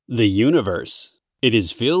The universe. It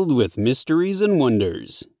is filled with mysteries and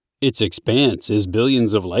wonders. Its expanse is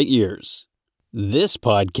billions of light years. This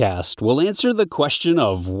podcast will answer the question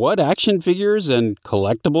of what action figures and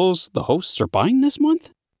collectibles the hosts are buying this month.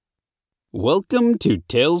 Welcome to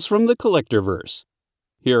Tales from the Collectorverse.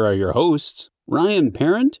 Here are your hosts, Ryan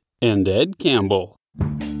Parent and Ed Campbell.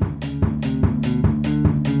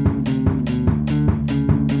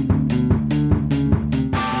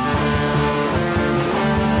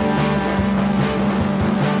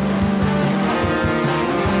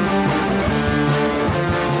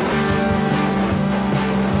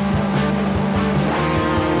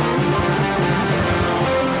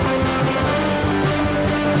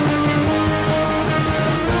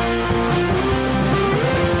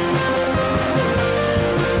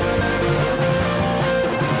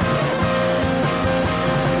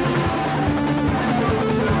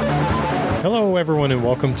 Hello, everyone, and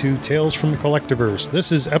welcome to Tales from the Collectorverse.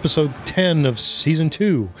 This is episode 10 of season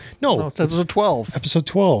 2. No, it's episode 12 episode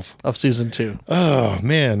 12 of season 2. Oh,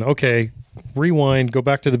 man. Okay. Rewind, go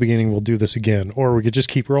back to the beginning. We'll do this again. Or we could just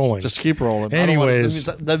keep rolling. Just keep rolling. Anyways.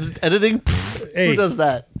 Editing? Hey, who does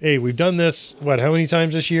that? Hey, we've done this, how many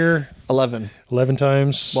times this year? 11. 11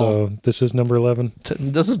 times. So this is number 11.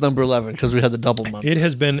 This is number 11 because we had the double month. It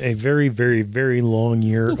has been a very, very, very long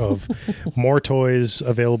year of more toys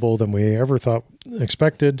available than we ever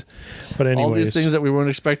expected. But anyways. All these things that we weren't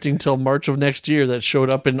expecting till March of next year that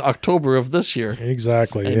showed up in October of this year.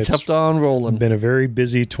 Exactly. And kept on rolling. Been a very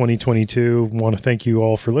busy 2022. Want to thank you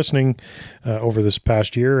all for listening over this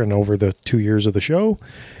past year and over the 2 years of the show.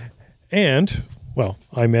 And, well,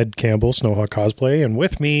 I'm Ed Campbell, Snowhawk Cosplay, and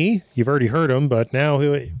with me, you've already heard him, but now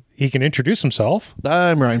he can introduce himself.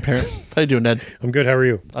 I'm Ryan Parent. How you doing, Ed? I'm good. How are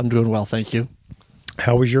you? I'm doing well, thank you.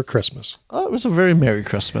 How was your Christmas? It was a very Merry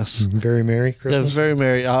Christmas. Very Merry Christmas? Yeah, it was very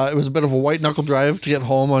merry. It was a bit of a white-knuckle drive to get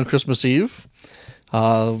home on Christmas Eve.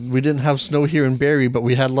 We didn't have snow here in Barrie, but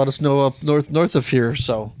we had a lot of snow up north of here,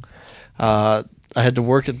 so I had to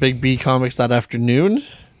work at Big B Comics that afternoon.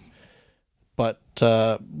 But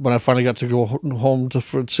when I finally got to go home to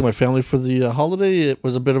see my family for the holiday, it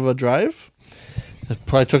was a bit of a drive. It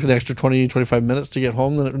probably took an extra 20-25 minutes to get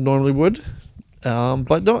home than it normally would.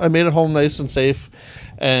 But no, I made it home nice and safe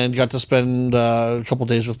and got to spend a couple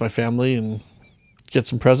days with my family and get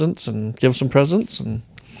some presents and give some presents. And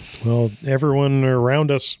well, everyone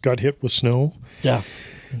around us got hit with snow. Yeah.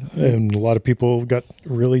 And a lot of people got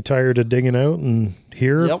really tired of digging out, and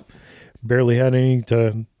here barely had any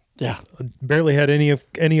to... Yeah, barely had any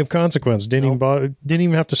of consequence. Didn't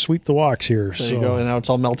even have to sweep the walks here. There you go. And now it's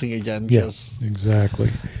all melting again. Yes,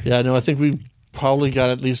 exactly. Yeah, no, I think we probably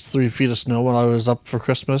got at least 3 feet of snow when I was up for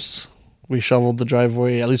Christmas. We shoveled the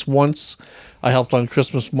driveway at least once. I helped on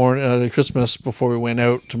Christmas before we went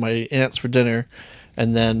out to my aunt's for dinner,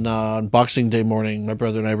 and then on Boxing Day morning, my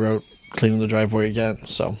brother and I were out cleaning the driveway again.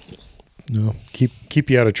 So, no, keep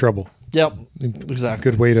you out of trouble. Yep,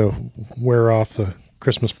 exactly. Good way to wear off the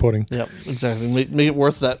Christmas pudding. Yep, exactly. Make it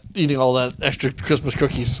worth that, eating all that extra Christmas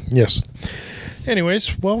cookies. Yes.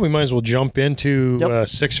 Anyways, well, we might as well jump into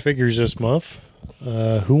 6 figures this month.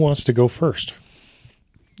 Who wants to go first?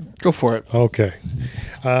 Go for it. Okay.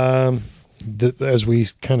 As we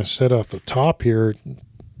kind of said off the top here,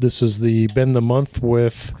 this has been the month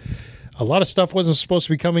with a lot of stuff wasn't supposed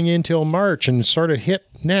to be coming in till March and sort of hit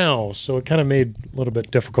now. So it kind of made a little bit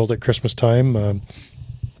difficult at Christmas time.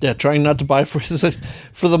 Yeah, trying not to buy for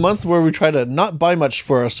the month where we try to not buy much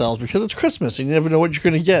for ourselves because it's Christmas and you never know what you're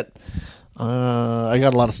going to get. I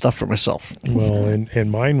got a lot of stuff for myself. Well,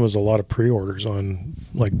 and mine was a lot of pre-orders on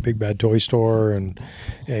like Big Bad Toy Store, and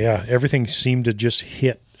everything seemed to just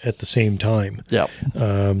hit at the same time. Yeah.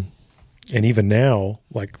 And even now,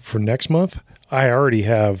 like for next month, I already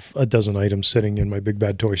have a dozen items sitting in my Big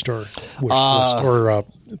Bad Toy Store wish list or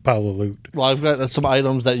pile of loot. Well, I've got some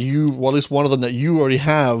items that at least one of them that you already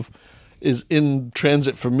have is in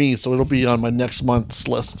transit for me, so it'll be on my next month's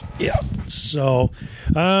list. Yeah. So,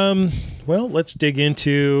 well, let's dig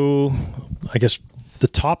into, I guess, the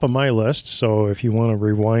top of my list. So if you want to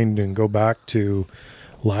rewind and go back to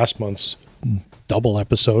last month's double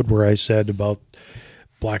episode where I said about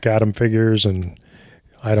Black Adam figures, and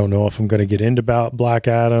I don't know if I'm going to get into Black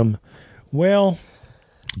Adam. Well,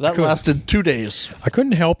 that lasted 2 days. I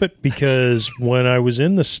couldn't help it because when I was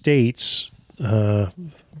in the States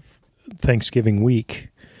Thanksgiving week,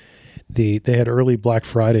 they had early Black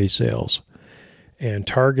Friday sales, and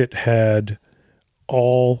Target had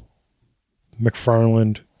all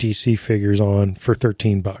McFarlane DC figures on for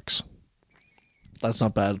 $13. That's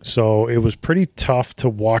not bad. So it was pretty tough to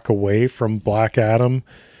walk away from Black Adam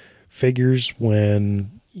figures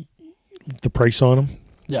when the price on them.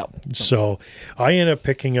 Yeah. So I end up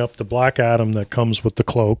picking up the Black Adam that comes with the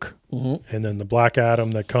cloak, and then the Black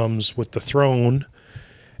Adam that comes with the throne,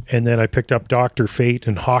 and then I picked up Dr. Fate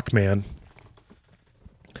and Hawkman.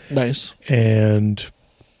 Nice. And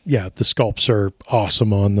yeah, the sculpts are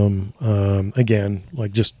awesome on them. Again,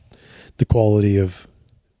 like just the quality of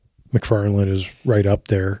McFarlane is right up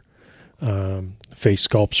there. Face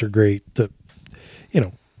sculpts are great. The,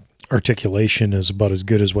 articulation is about as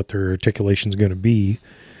good as what their articulation is going to be.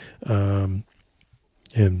 And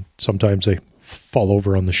sometimes they fall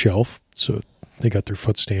over on the shelf, so they got their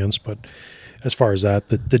foot stands. But as far as that,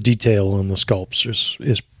 the detail on the sculpts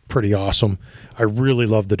is pretty awesome. I really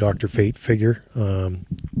love the Dr. Fate figure.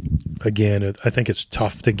 Again, I think it's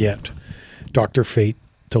tough to get Dr. Fate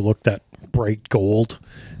to look that bright gold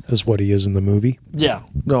as what he is in the movie. Yeah,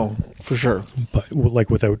 no, for sure. But like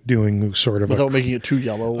without doing sort of without making it too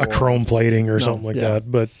yellow, a chrome plating or something like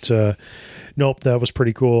that. But nope, that was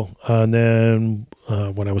pretty cool. And then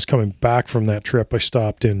when I was coming back from that trip, I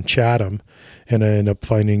stopped in Chatham, and I ended up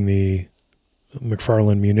finding the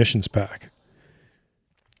McFarlane munitions pack.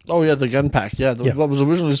 Oh yeah, the gun pack. Yeah, what was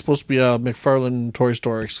originally supposed to be a McFarlane Toy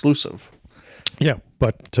Store exclusive. Yeah,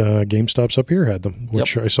 but GameStop's up here had them,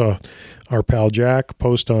 which I saw our pal Jack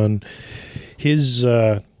post on his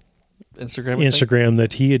Instagram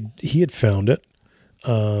that he had found it.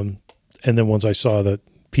 And then once I saw that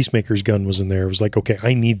Peacemaker's gun was in there, I was like, okay,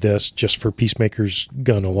 I need this just for Peacemaker's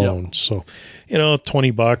gun alone. Yep. So,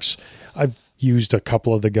 $20. I've used a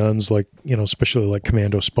couple of the guns, like, especially like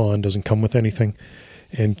Commando Spawn doesn't come with anything.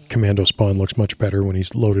 And Commando Spawn looks much better when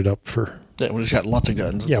he's loaded up for... Yeah, when he's got lots of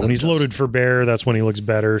guns. Yeah, when he's loaded for bear, that's when he looks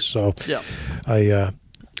better. So I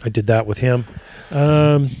did that with him.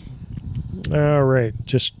 All right,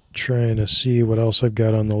 just trying to see what else I've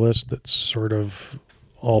got on the list that sort of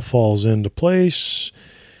all falls into place.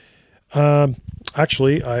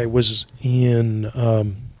 Actually, I was in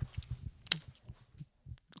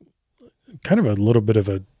kind of a little bit of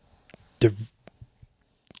a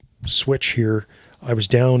switch here. I was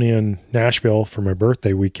down in Nashville for my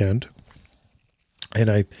birthday weekend,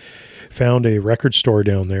 and I found a record store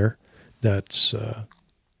down there that's, I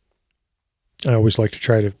always like to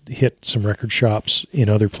try to hit some record shops in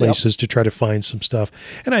other places to try to find some stuff.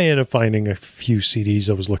 And I ended up finding a few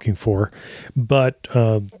CDs I was looking for. But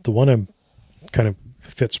the one I'm kind of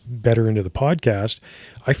fits better into the podcast,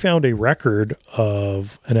 I found a record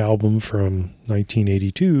of an album from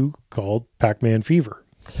 1982 called Pac-Man Fever.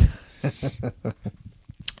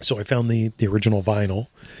 So I found the original vinyl.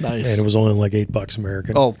 Nice. And it was only like $8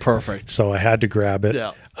 American. Oh, perfect. So I had to grab it.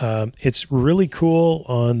 Yeah. It's really cool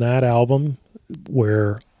on that album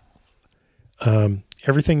where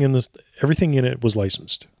everything in it was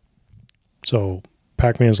licensed. So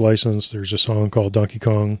Pac-Man's licensed. There's a song called Donkey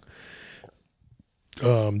Kong.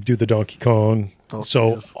 Do the Donkey Kong. Oh,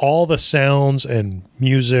 so geez. All the sounds and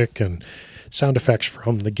music and sound effects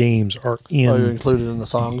from the games are you're included in the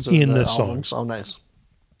songs? In the songs. Oh, nice.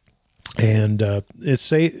 And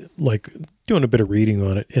it's like doing a bit of reading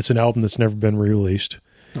on it. It's an album that's never been re-released.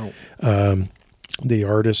 No. The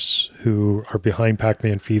artists who are behind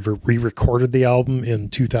Pac-Man Fever re-recorded the album in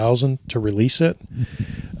 2000 to release it.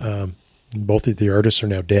 Both of the artists are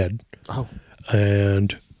now dead. Oh.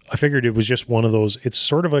 And I figured it was just one of those. It's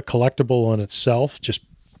sort of a collectible on itself, just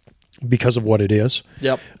because of what it is.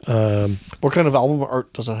 Yep. What kind of album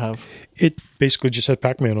art does it have? It basically just had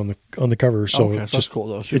Pac-Man on the cover. So that's cool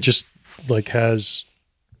though. It just like has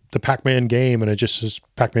the Pac-Man game, and it just says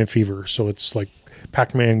Pac-Man Fever. So it's like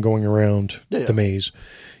Pac-Man going around the maze,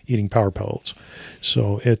 eating power pellets.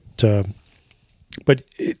 So the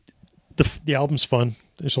album's fun.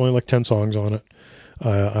 There's only like 10 songs on it.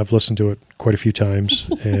 I've listened to it quite a few times,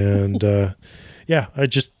 and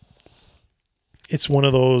it's one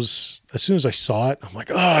of those. As soon as I saw it, I'm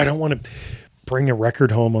like, I don't want to bring a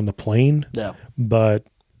record home on the plane. Yeah. But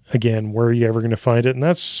again, where are you ever going to find it? And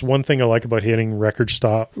that's one thing I like about hitting record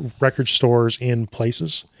stores in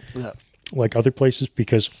places, like other places,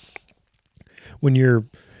 because when you're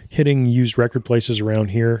hitting used record places around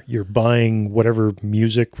here, you're buying whatever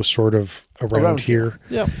music was sort of around here.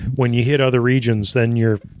 Yeah. When you hit other regions, then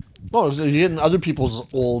you're Yeah. When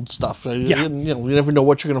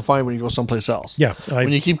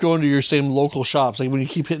you keep going to your same local shops, like when you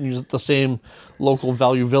keep hitting the same local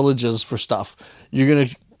value villages for stuff, you're going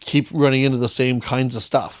to keep running into the same kinds of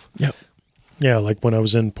stuff. Yeah. Yeah. Like when I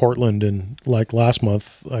was in Portland and like last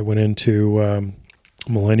month, I went into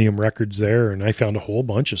Millennium Records there and I found a whole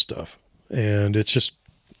bunch of stuff. And it's just,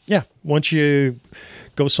 once you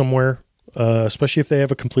go somewhere, especially if they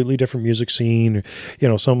have a completely different music scene. You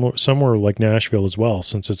know, somewhere like Nashville as well,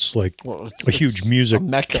 since it's like a huge music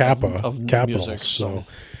capital. Music, so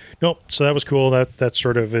that was cool. That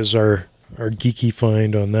sort of is our geeky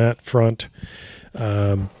find on that front.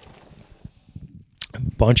 A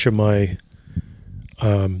bunch of my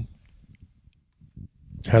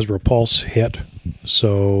Hasbro Pulse hit.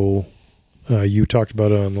 So you talked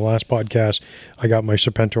about it on the last podcast. I got my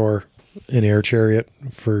Serpentor in Air Chariot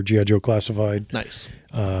for G.I. Joe Classified. Nice.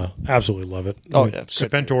 Absolutely love it. Oh, yeah.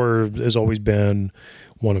 Serpentor has always been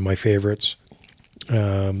one of my favorites.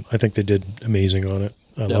 I think they did amazing on it.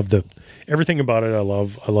 I love everything about it. I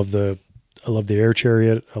love the Air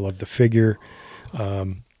Chariot. I love the figure.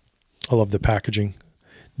 I love the packaging.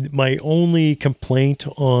 My only complaint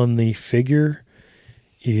on the figure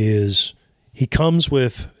is he comes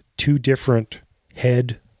with 2 different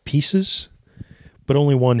head pieces, but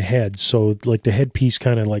only one head. So like the head piece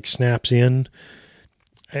kind of like snaps in.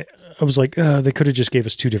 I was like, they could have just gave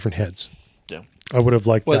us 2 different heads. Yeah. I would have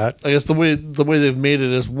liked that. I guess the way they've made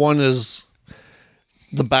it is one is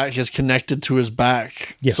the back is connected to his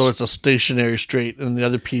back. Yes. So it's a stationary straight, and the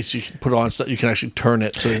other piece you can put on so that you can actually turn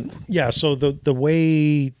it. So so the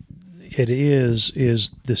way it is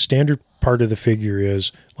the standard part of the figure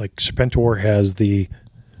is like Serpentor has the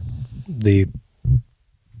big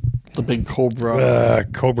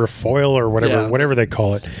Cobra foil or whatever they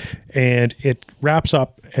call it, and it wraps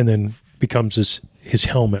up and then becomes his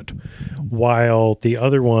helmet, while the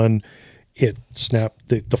other one,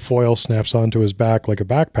 the foil snaps onto his back like a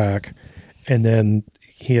backpack, and then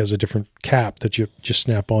he has a different cap that you just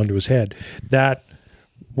snap onto his head. That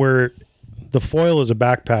where the foil as a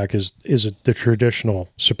backpack is the traditional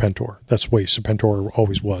Serpentor. That's the way Serpentor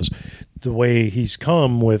always was. The way he's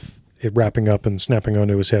come with it wrapping up and snapping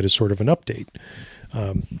onto his head is sort of an update.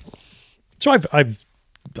 So I've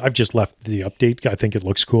just left the update. I think it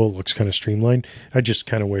looks cool. It looks kind of streamlined. I just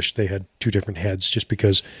kind of wish they had 2 different heads, just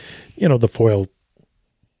because, the foil,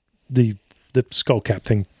 the skull cap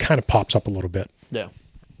thing kind of pops up a little bit. Yeah.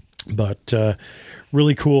 But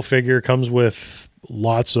really cool figure. Comes with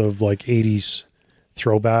lots of like 80s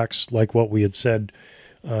throwbacks, like what we had said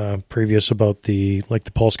previous about the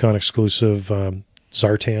PulseCon exclusive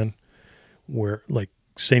Zartan, where like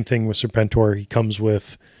same thing with Serpentor. He comes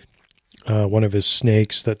with one of his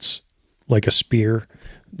snakes that's like a spear.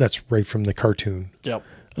 That's right from the cartoon. Yep.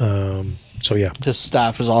 So yeah, his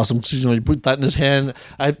staff is awesome. You put that in his hand.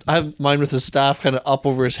 I have mine with his staff kind of up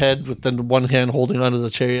over his head, with then one hand holding onto the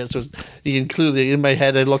chariot. So you can clearly, in my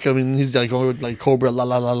head, I look at him and he's like going like Cobra, la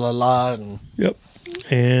la la la la. And yep.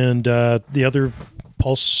 And the other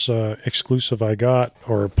Pulse exclusive I got,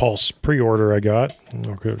 or Pulse pre-order I got,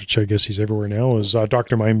 which I guess he's everywhere now, is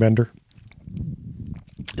Dr. Mindbender.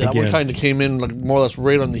 That one kind of came in like more or less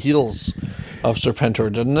right on the heels of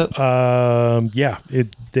Serpentor, didn't it? Yeah,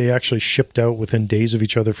 they actually shipped out within days of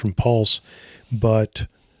each other from Pulse, but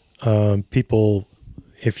people,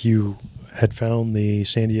 if you had found the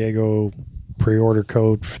San Diego pre-order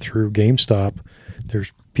code through GameStop,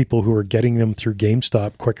 there's people who are getting them through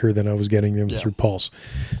GameStop quicker than I was getting them through Pulse.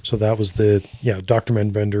 So that was Dr.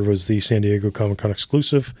 Mindbender was the San Diego Comic-Con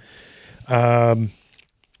exclusive. I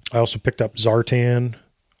also picked up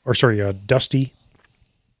Dusty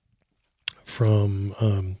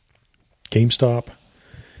from GameStop,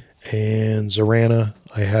 and Zorana.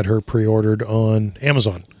 I had her pre-ordered on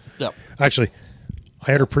Amazon. Yep. Actually,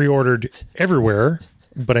 I had her pre-ordered everywhere,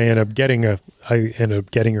 but I ended up getting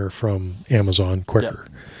her from Amazon quicker.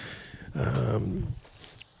 Yep.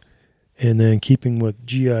 And then keeping with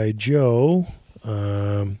G.I. Joe,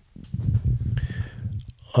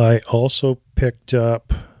 I also picked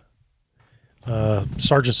up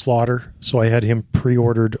Sergeant Slaughter. So I had him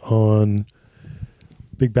pre-ordered on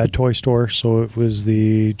Big Bad Toy Store. So it was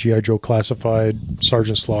the G.I. Joe Classified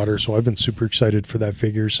Sergeant Slaughter. So I've been super excited for that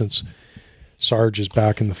figure since Sarge is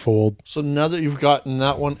back in the fold. So now that you've gotten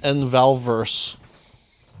that one and the Valverse,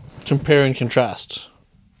 compare and contrast.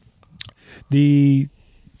 Which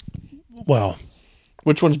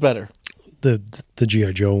one's better? The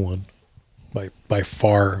G.I. Joe one by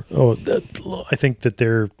far. I think that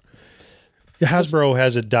Hasbro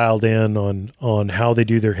has it dialed in on how they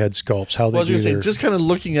do their head sculpts, how they just kind of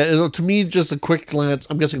looking at it, to me, just a quick glance,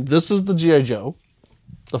 I'm guessing this is the G.I. Joe,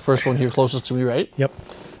 the first one here closest to me, right? Yep.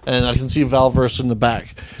 And I can see Valverse in the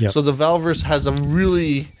back. Yep. So the Valverse has a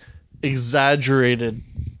really exaggerated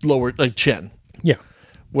lower chin. Yeah.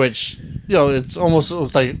 Which, it's almost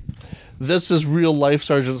like this is real life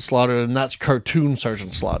Sergeant Slaughter and that's cartoon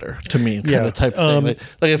Sergeant Slaughter to me, kind of type of thing.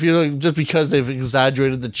 Like if you just because they've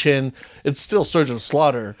exaggerated the chin, it's still Sergeant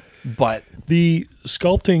Slaughter, but the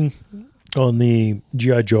sculpting On the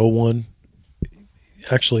G.I. Joe one,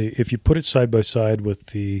 actually, if you put it side by side with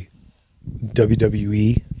the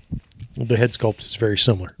WWE, the head sculpt is very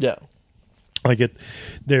similar. Yeah. Like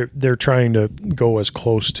they're trying to go as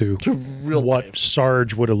close to real what life.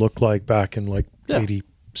 Sarge would have looked like back in like Yeah.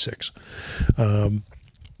 86. The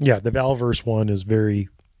Valverse one is very,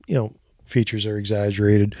 features are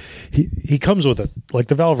exaggerated. He comes with it. Like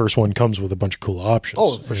the Valverse one comes with a bunch of cool options.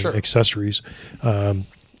 Oh, for and sure. accessories.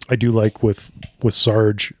 I do like with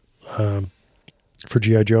Sarge for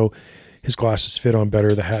G.I. Joe, his glasses fit on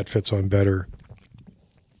better. The hat fits on better.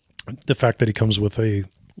 The fact that he comes with a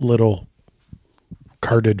little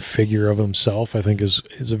carded figure of himself, I think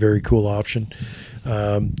is a very cool option.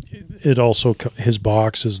 It also, his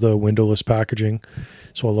box is the windowless packaging.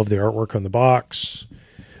 So I love the artwork on the box.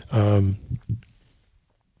 I'm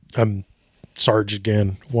Sarge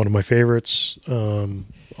again, one of my favorites.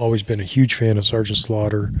 Always been a huge fan of Sergeant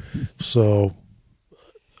Slaughter. So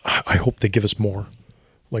I hope they give us more.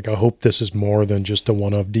 Like, I hope this is more than just a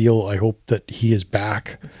one-off deal. I hope that he is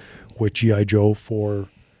back with G.I. Joe for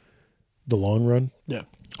the long run. Yeah.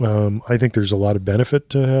 I think there's a lot of benefit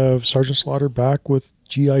to have Sergeant Slaughter back with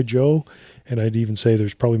G.I. Joe. And I'd even say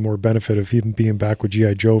there's probably more benefit of him being back with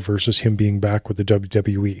G.I. Joe versus him being back with the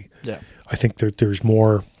WWE. Yeah. I think that there's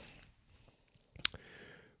more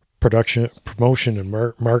production, promotion, and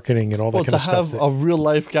marketing and all that kind of stuff. To have a real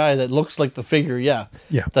life guy that looks like the figure, yeah.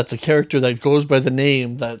 That's a character that goes by the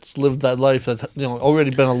name, that's lived that life, that's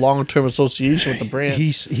already been a long term association with the brand.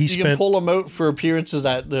 You can pull him out for appearances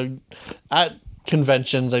at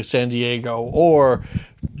conventions like San Diego, or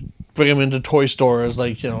bring him into toy stores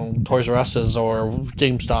like Toys R Us's or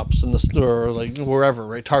GameStops in the store, or like wherever,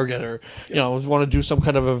 right? Target, or want to do some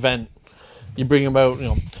kind of event. You bring him out,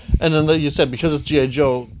 and then like you said, because it's G.I.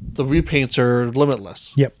 Joe, the repaints are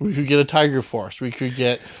limitless. Yep. We could get a Tiger Force. We could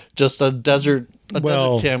get just a desert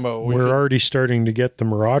camo. We're already starting to get the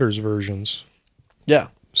Marauders versions. Yeah.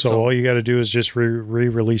 So all you got to do is just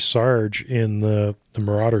re-release Sarge in the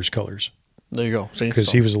Marauders colors. There you go.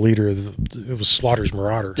 Because he was a leader of it was Slaughter's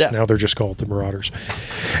Marauders. Yeah. Now they're just called the Marauders.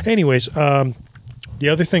 Anyways, the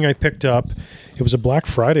other thing I picked up, it was a Black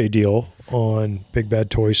Friday deal on Big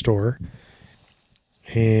Bad Toy Store.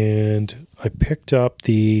 And I picked up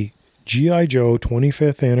the G.I. Joe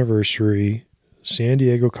 25th Anniversary San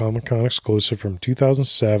Diego Comic-Con exclusive from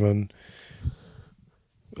 2007.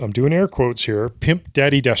 I'm doing air quotes here. Pimp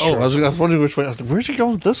Daddy Destro. Oh, I was wondering which one. Where's he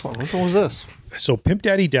going with this one? Which one was this? So Pimp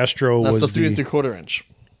Daddy Destro was the 3 3/4 inch.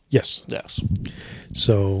 Yes. Yes.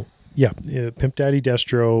 So, Pimp Daddy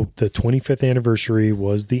Destro, the 25th anniversary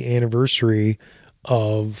was the anniversary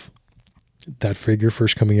of that figure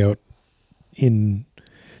first coming out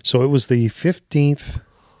so it was the 15th.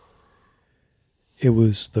 It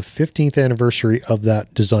was the 15th anniversary of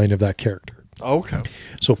that design of that character. Okay.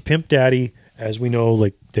 So Pimp Daddy, as we know,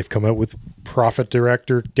 like they've come out with Prophet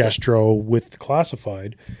Director, Destro with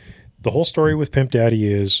Classified. The whole story with Pimp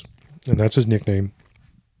Daddy is, and that's his nickname,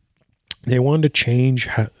 they wanted to change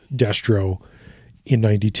Destro in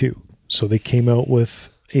 92. So they came out with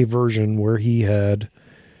a version where he had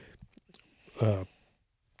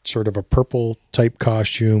sort of a purple type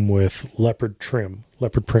costume with leopard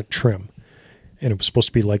print trim. And it was supposed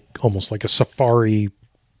to be like almost like a safari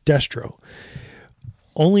Destro.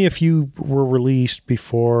 Only a few were released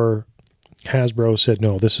before Hasbro said,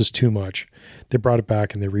 no, this is too much. They brought it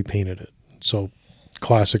back and they repainted it. So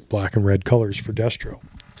classic black and red colors for Destro.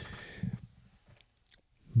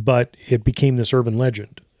 But it became this urban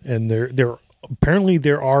legend. And there apparently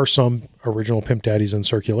there are some original Pimp Daddies in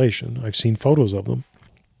circulation. I've seen photos of them.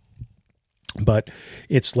 But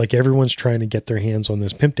it's like everyone's trying to get their hands on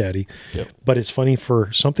this Pimp Daddy. Yep. But it's funny,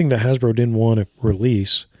 for something that Hasbro didn't want to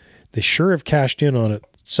release, they sure have cashed in on it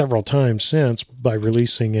several times since by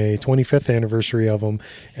releasing a 25th anniversary of them.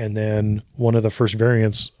 And then one of the first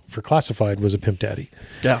variants for Classified was a Pimp Daddy.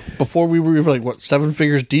 Yeah. Before we were like, 7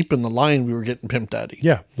 figures deep in the line, we were getting Pimp Daddy.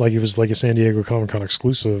 Yeah. Like it was like a San Diego Comic-Con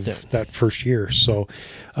exclusive that first year. So,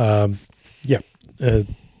 I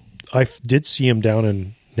did see him down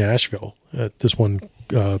in Nashville at this one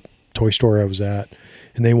toy store I was at,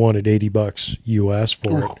 and they wanted $80 US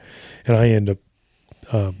for it. And I ended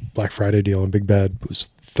up Black Friday deal on Big Bad was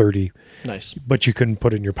 $30. Nice. But you couldn't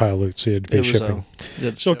put it in your pile out, so you had to pay shipping.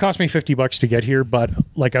 So it cost me $50 to get here, but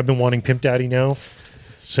like I've been wanting Pimp Daddy now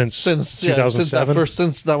since 2007.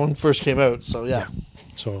 Since that one first came out. So yeah.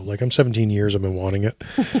 So like I'm 17 years I've been wanting it.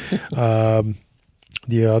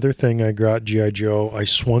 The other thing I got G.I. Joe, I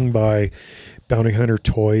swung by Bounty Hunter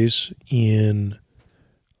Toys in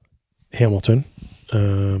Hamilton.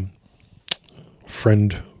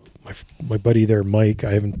 Friend my buddy there, Mike.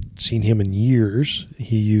 I haven't seen him in years.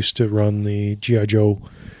 He used to run the G.I. Joe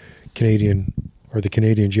Canadian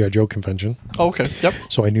G.I. Joe convention. Oh, okay. Yep.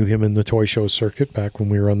 So I knew him in the toy show circuit back when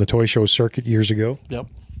we were on the toy show circuit years ago. Yep.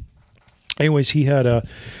 Anyways, he had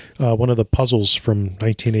one of the puzzles from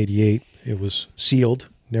 1988. It was sealed,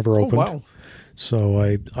 never opened. Oh, wow.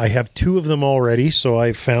 So I have 2 of them already. So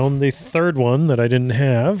I found the third one that I didn't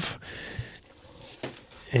have.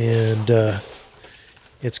 And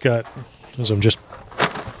it's got, as I'm just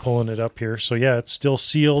pulling it up here. So yeah, it's still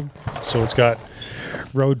sealed. So it's got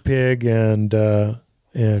Road Pig and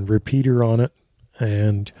Repeater on it.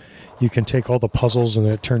 And you can take all the puzzles and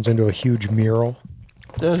it turns into a huge mural.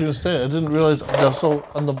 Yeah, I was going to say, I didn't realize. So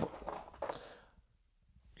on the.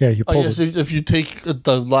 Yeah, you pull yes, if you take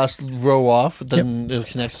the last row off, then it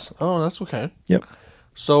connects. Oh, that's okay. Yep.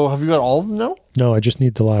 So have you got all of them now? No, I just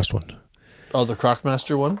need the last one. Oh, the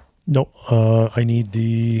Crocmaster one? No, I need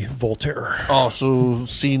the Voltaire. Oh, so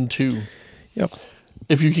scene 2. Yep.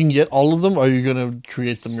 If you can get all of them, are you going to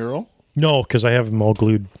create the mural? No, because I have them all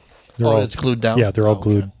glued. It's glued down? Yeah, they're all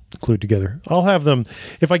glued together. I'll have them,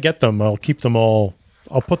 if I get them, I'll keep them all,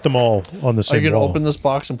 I'll put them all on the same wall. Are you going to open this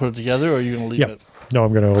box and put it together, or are you going to leave it? No,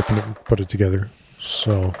 I'm going to open it and put it together.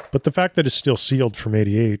 So, but the fact that it's still sealed from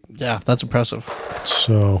 88. Yeah, that's impressive.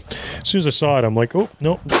 So, as soon as I saw it, I'm like, oh,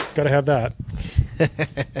 no, got to have that.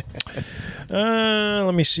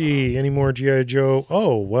 Let me see. Any more G.I. Joe?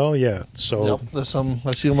 Oh, well, yeah. So, there's some.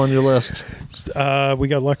 I see them on your list. We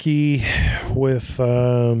got lucky with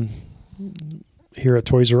here at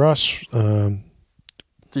Toys R Us. The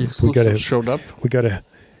exclusive showed up. We got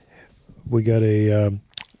a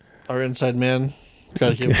our inside man.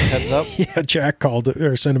 Got to give a heads up. Yeah, Jack called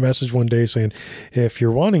or sent a message one day saying, if you're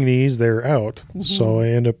wanting these, they're out. Mm-hmm. So I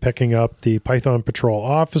ended up picking up the Python Patrol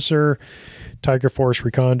Officer, Tiger Force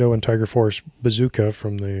Recondo, and Tiger Force Bazooka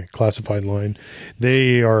from the classified line.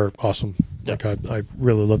 They are awesome. Yep. Like I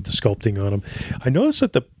really love the sculpting on them. I noticed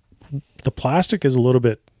that the plastic is a little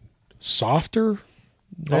bit softer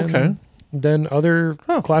than other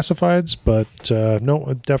classifieds, but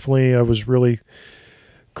no, definitely I was really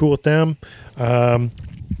cool with them. Also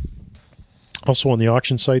on the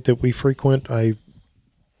auction site that we frequent, I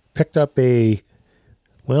picked up it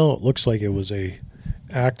looks like it was a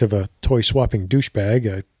act of a toy swapping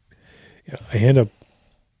douchebag. I ended up,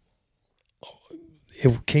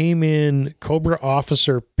 it came in Cobra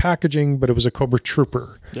Officer packaging, but it was a Cobra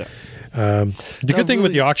Trooper. Yeah. The good thing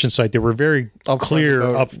with the auction site, they were very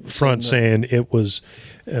clear up front saying it was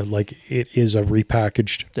like it is a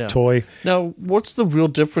repackaged toy. Now, what's the real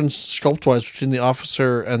difference sculpt-wise between the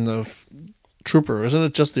Officer and the Trooper? Isn't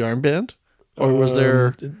it just the armband? Or was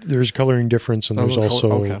there... There's a coloring difference, and there's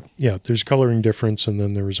also... Yeah, there's coloring difference, and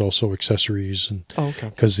then there was also accessories. And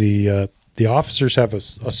because the Officers have a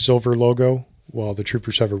silver logo, while the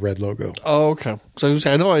Troopers have a red logo. Oh, okay. So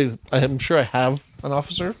I know I'm sure I have an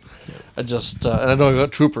Officer. I just... and I know I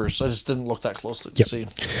got Troopers. I just didn't look that closely to see.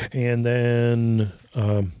 And then...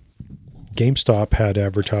 GameStop had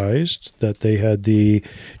advertised that they had the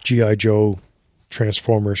G.I. Joe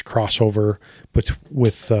Transformers crossover, but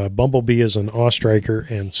with Bumblebee as an Ostriker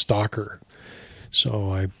and Stalker.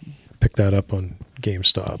 So I picked that up on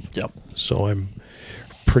GameStop. Yep. So I'm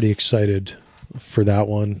pretty excited for that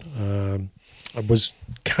one. I was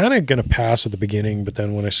kind of going to pass at the beginning, but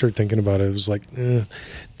then when I started thinking about it, it was like, the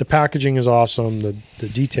packaging is awesome, the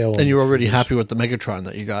detail. And you're already happy with the Megatron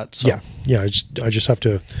that you got. So. Yeah. I just have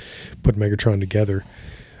to put Megatron together.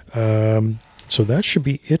 So that should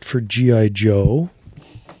be it for G.I. Joe.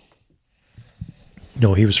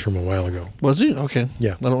 No, he was from a while ago. Was he? Okay.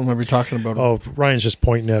 Yeah. I don't remember you talking about him. Oh, Ryan's just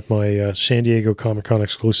pointing at my San Diego Comic-Con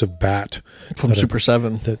exclusive bat. From Super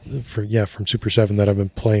 7. From Super 7 that I've been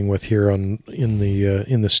playing with here in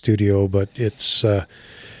the studio, but it's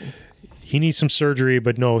he needs some surgery,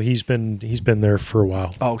 but no, he's been there for a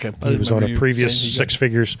while. Oh, okay. He was on a previous Six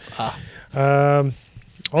Figures.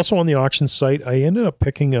 Also on the auction site, I ended up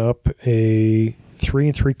picking up a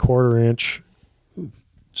 3 3/4 inch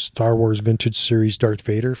Star Wars Vintage Series Darth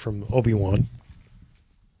Vader from Obi-Wan.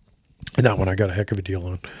 And that one I got a heck of a deal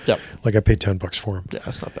on. Yep. Like I paid $10 for him. Yeah,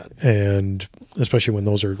 that's not bad. And especially when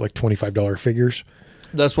those are like $25 figures.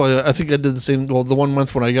 That's why I think I did the same. Well, the 1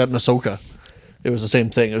 month when I got an Ahsoka, it was the same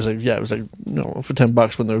thing. It was like for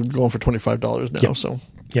 $10 when they're going for $25 now.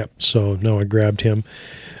 Yep. So no, I grabbed him.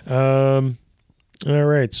 All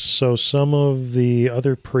right. So some of the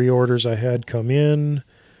other pre-orders I had come in.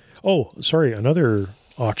 Oh, sorry. Another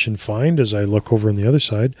auction find as I look over on the other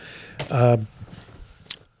side.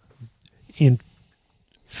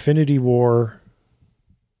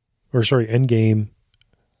 Endgame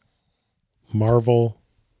Marvel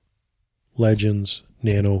Legends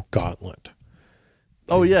Nano Gauntlet.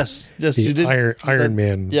 Oh, yes. Yes, The you did. Iron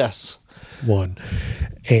Man Yes. one.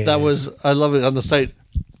 And That was, I love it on the site,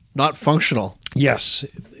 not functional. yes,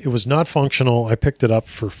 it was not functional. I picked it up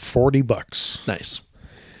for $40 Nice.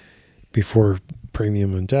 before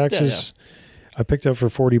premium and taxes. I picked it up for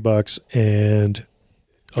 $40 and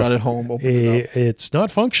Got it home, opened it up. it's not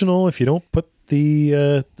functional if you don't put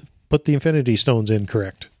the Infinity Stones in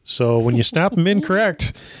correct. So when you snap them in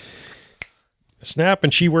correct, snap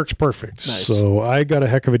and she works perfect. Nice. So I got a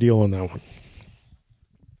heck of a deal on that one.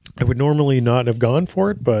 I would normally not have gone for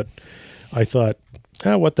it, but I thought,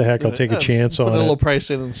 what the heck? I'll take a chance Put on a little it. price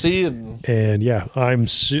in and see. And Yeah, I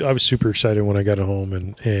was super excited when I got it home,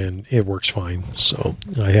 and it works fine. So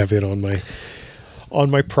I have it on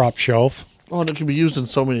my prop shelf. and it can be used in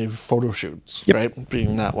so many photo shoots, Yep. right?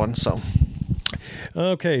 Being that one, so.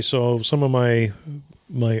 Okay, so some of my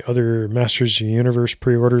other Masters of the Universe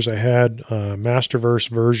pre-orders, I had Masterverse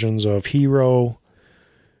versions of Hero,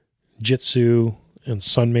 Jitsu, and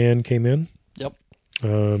Sunman came in. Yep.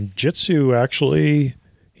 Jitsu, actually,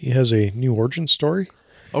 he has a new origin story.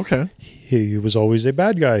 Okay. He was always a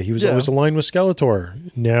bad guy. He was always aligned with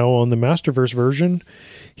Skeletor. Now on the Masterverse version,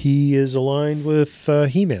 he is aligned with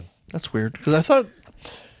He-Man. That's weird, because I thought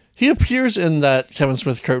he appears in that Kevin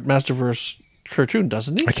Smith Masterverse cartoon,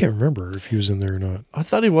 doesn't he? I can't remember if he was in there or not. I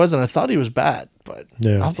thought he was, and I thought he was bad, but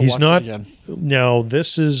Yeah, I'll have to he's watch not. it again. Now,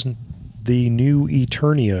 this is the new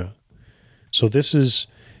Eternia. So this is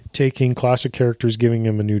taking classic characters, giving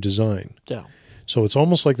them a new design. Yeah. So it's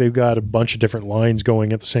almost like they've got a bunch of different lines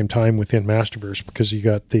going at the same time within Masterverse, because you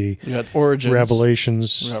got the You got Origins.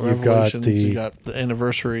 Revelations, You got you've Revelations. got You got the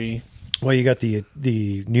Anniversary. well, you got the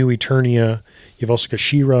new Eternia. You've also got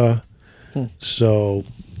She-Ra. So,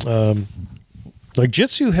 like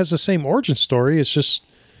Jitsu has the same origin story. It's just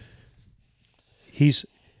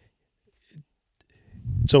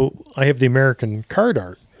so I have the American card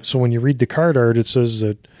art. So when you read the card art, it says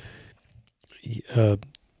that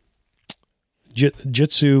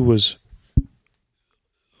Jitsu was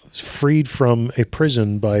freed from a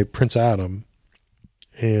prison by Prince Adam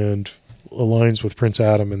and aligns with Prince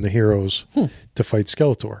Adam and the heroes to fight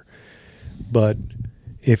Skeletor. But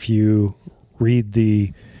if you read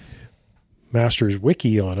the Master's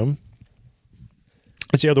wiki on him,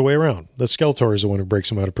 it's the other way around. The Skeletor is the one who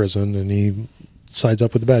breaks him out of prison, and he sides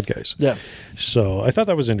up with the bad guys. Yeah. So I thought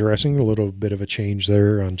that was interesting. A little bit of a change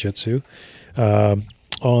there on Jitsu.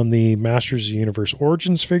 On the Masters of the Universe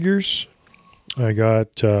Origins figures, I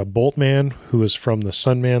got Boltman, who is from the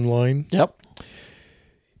Sunman line. Yep.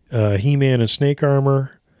 He-Man and Snake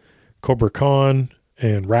Armor, Cobra Khan,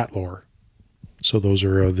 and Ratlore. So those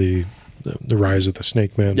are the Rise of the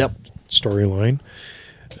Snake Man storyline.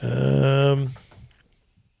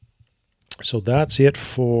 So that's it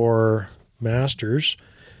for Masters.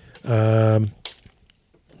 Now,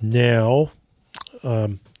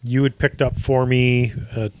 you had picked up for me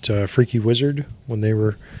at Freaky Wizard when they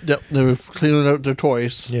were Yep. They were cleaning out their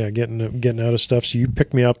toys. getting out of stuff. So you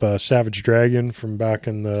picked me up a Savage Dragon from back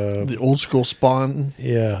in The old school Spawn.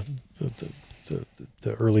 the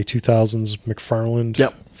early 2000s McFarlane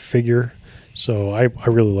figure. So I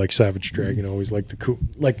really like Savage Dragon. I always like the cool,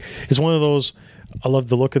 like it's one of those. I love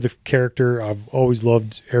the look of the character. I've always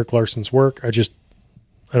loved Eric Larson's work. I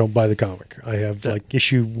don't buy the comic. I have like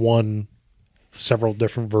issue 1, several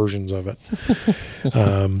different versions of it.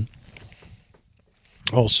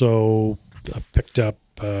 Also, I picked up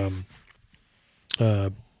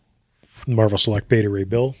Marvel Select Beta Ray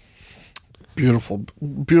Bill. Beautiful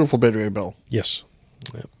Beta Ray Bill. Yes,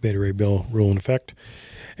 Beta Ray Bill rule in effect.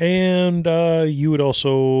 And you had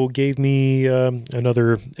also gave me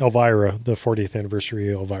another Elvira, the 40th anniversary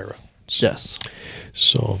Elvira. Yes.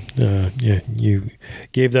 So, you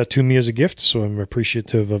gave that to me as a gift, so I'm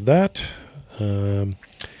appreciative of that. And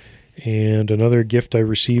another gift I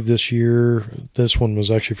received this year, this one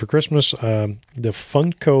was actually for Christmas, the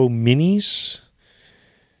Funko Minis,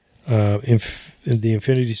 the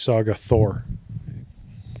Infinity Saga Thor,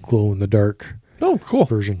 glow-in-the-dark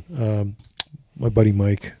version. My buddy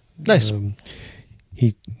Mike. Nice.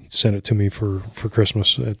 He sent it to me for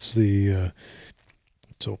Christmas. It's the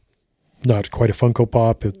so not quite a Funko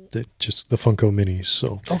Pop, it just the Funko Minis.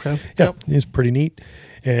 So Okay. yeah, it's pretty neat.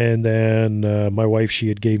 And then my wife, she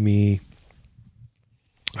had gave me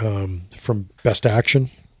from Best Action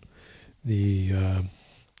the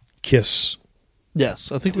Kiss.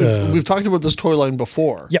 Yes, I think we've talked about this toy line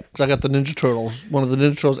before. Yep. 'Cause I got the Ninja Turtles, one of the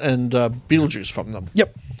Ninja Turtles, and Beetlejuice from them.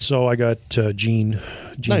 Yep. So I got Gene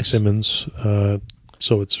Nice. Simmons.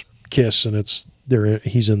 So it's Kiss, and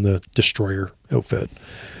he's in the Destroyer outfit.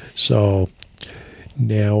 So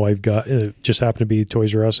Now I've got, it just happened to be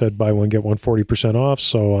Toys R Us had buy one, get one 40% off.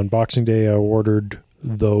 So on Boxing Day, I ordered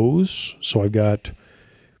those. So I've got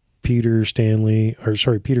Peter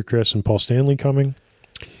Criss and Paul Stanley coming.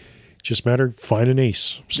 Just matter of find an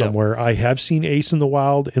Ace somewhere. Yep. I have seen Ace in the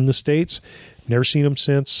wild in the States. Never seen him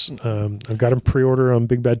since. I've got him pre-order on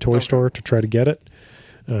Big Bad Toy Store to try to get it.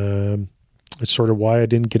 It's sort of why I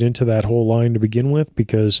didn't get into that whole line to begin with,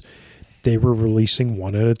 because they were releasing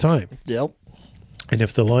one at a time. Yep. And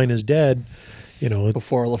if the line is dead,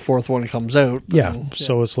 before the fourth one comes out.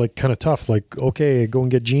 So it's like kind of tough. Like, okay, go and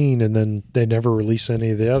get Gene, and then they never release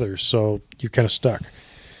any of the others. So you're kind of stuck.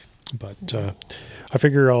 But I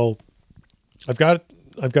figure I've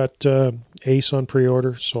got Ace on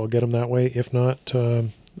pre-order, so I'll get them that way. If not,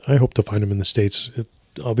 I hope to find them in the States.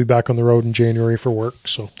 I'll be back on the road in January for work,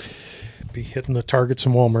 so be hitting the Targets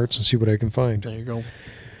and Walmarts and see what I can find. There you go.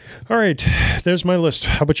 All right, there's my list.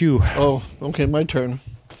 How about you? Oh, okay, my turn.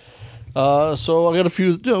 So I got a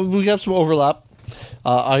few. We have some overlap.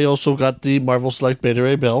 I also got the Marvel Select Beta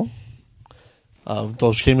Ray Bill.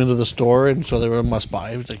 Those came into the store, and so they were a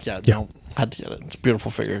must-buy. I was like, no, had to get it. It's a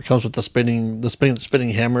beautiful figure. It comes with the spinning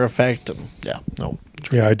hammer effect, and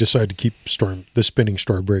I decided to keep the spinning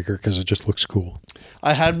Stormbreaker because it just looks cool.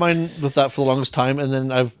 I had mine with that for the longest time, and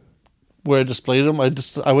then where I displayed them,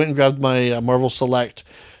 I went and grabbed my Marvel Select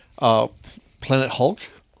Planet Hulk,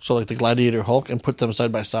 so like the Gladiator Hulk, and put them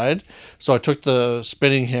side by side. So I took the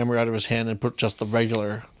spinning hammer out of his hand and put just the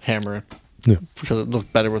regular hammer because it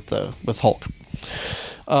looked better with Hulk.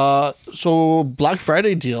 So Black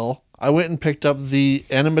Friday deal, I went and picked up the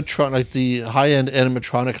animatronic, like the high-end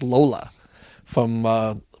animatronic Lola from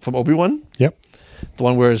Obi-Wan. Yep. The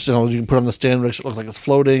one where you can put on the stand, makes it look like it's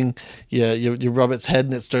floating. You rub its head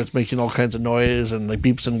and it starts making all kinds of noise and like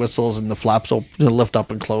beeps and whistles, and the flaps will lift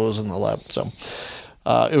up and close and all that. So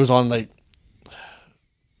it was on like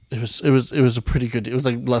it was a pretty good deal. It was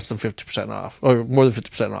like less than 50% off, or more than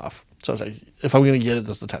 50% off. So I was like, if I'm going to get it,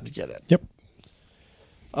 this is the time to get it. Yep.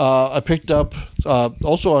 I picked up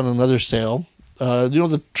also on another sale.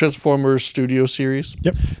 The Transformers Studio series.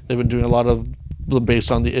 Yep. They've been doing a lot of them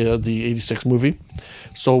based on the 86 movie.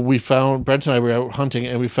 So we found, Brent and I were out hunting,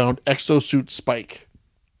 and we found Exosuit Spike.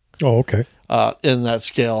 Oh, okay. In that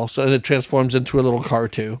scale. So and it transforms into a little car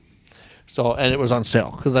too. So, and it was on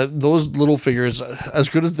sale because those little figures, as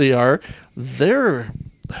good as they are, they're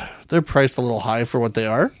priced a little high for what they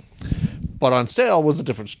are. But on sale was a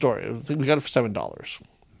different story. I think we got it for $7.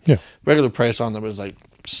 Yeah. Regular price on them is like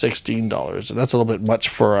 $16, and that's a little bit much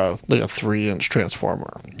for a 3-inch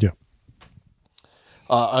Transformer. Yeah.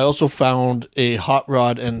 I also found a Hot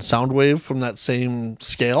Rod and Soundwave from that same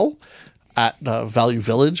scale at Value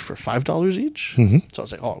Village for $5 each. Mm-hmm. So I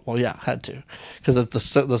was like, oh, well, yeah, had to. Because the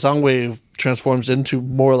Soundwave transforms into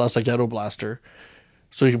more or less a Ghetto Blaster.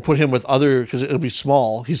 So you can put him with other, because it'll be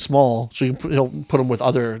small. He's small, so he'll put him with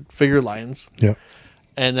other figure lines. Yeah.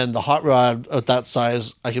 And then the Hot Rod at that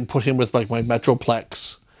size, I can put him with like my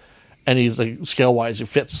Metroplex. And he's like, scale-wise, he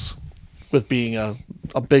fits with being a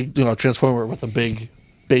big, Transformer with a big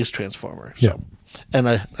base Transformer. So. Yeah. And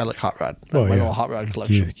I like Hot Rod. My little Hot Rod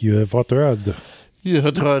collection. You have Hot Rod. Yeah,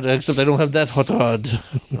 Hot Rod, except I don't have that Hot Rod.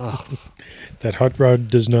 Oh. That Hot Rod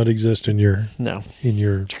does not exist in your... No.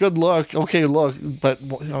 It's good look. Okay, look. But,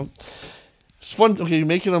 it's fun. Okay, you're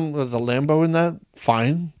making them with a Lambo in that.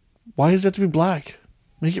 Fine. Why does it have to be black?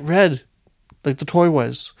 Make it red. Like the toy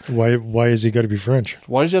was. Why is he got to be French?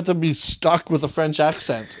 Why does he have to be stuck with a French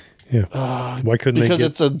accent? Yeah. Why couldn't they get...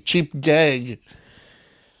 Because it's a cheap gag.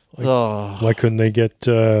 Why couldn't they get...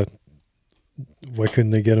 why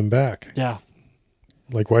couldn't they get him back? Yeah.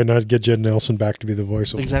 Like, why not get Jed Nelson back to be the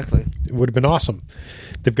voice of him? Exactly. It would have been awesome.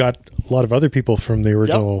 They've got a lot of other people from the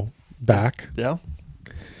original back. Yeah.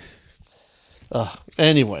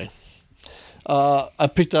 Anyway. I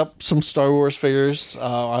picked up some Star Wars figures.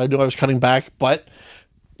 I knew I was cutting back, but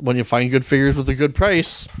when you find good figures with a good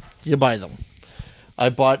price, you buy them. I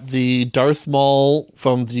bought the Darth Maul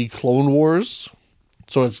from the Clone Wars.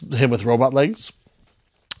 So it's him with robot legs.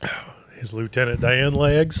 His Lieutenant Diane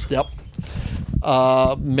legs. Yep.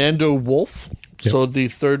 Mando Wolf. Yep. So the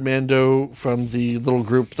third Mando from the little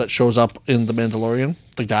group that shows up in The Mandalorian.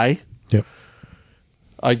 The guy. Yep.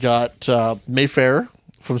 I got Mayfair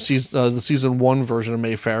from the season 1 version of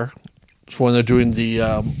Mayfair. It's when they're doing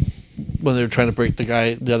when they're trying to break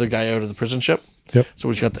the other guy out of the prison ship. Yep. So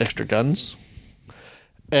we got the extra guns.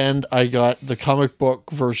 And I got the comic book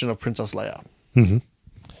version of Princess Leia. Mm-hmm.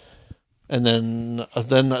 And then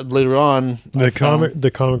later on, the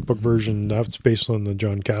comic book version, that's based on the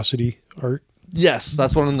John Cassidy art. Yes,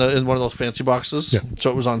 that's one in one of those fancy boxes. Yeah. So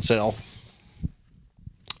it was on sale.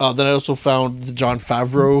 Then I also found the Jon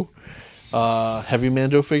Favreau Heavy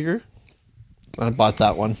Mando figure. I bought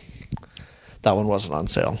that one. That one wasn't on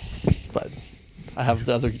sale, but I have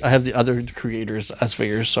the other creators as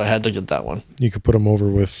figures, so I had to get that one. You could put them over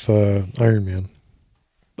with Iron Man.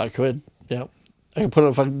 I could, yeah. I could put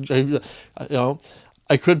it.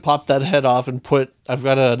 I could pop that head off and put. I've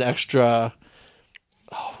got an extra.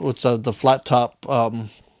 What's the flat top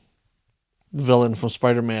villain from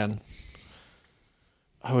Spider-Man?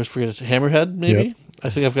 I always forget it's Hammerhead, maybe. Yep. I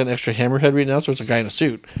think I've got an extra Hammerhead right now, so it's a guy in a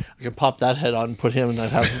suit. I could pop that head on and put him, and I'd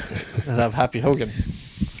have Happy Hogan.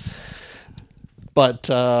 But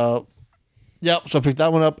so I picked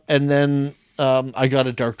that one up, and then I got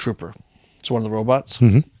a Dark Trooper. It's one of the robots.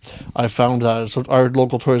 Mm-hmm. I found so our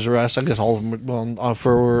local Toys R Us, I guess all of them,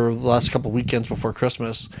 for the last couple of weekends before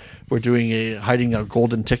Christmas, we're doing hiding out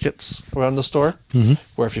golden tickets around the store,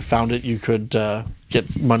 where if you found it, you could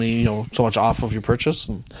get money, so much off of your purchase.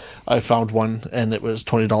 And I found one, and it was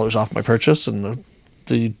 $20 off my purchase, and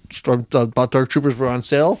the Dark Troopers were on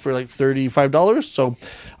sale for like $35. So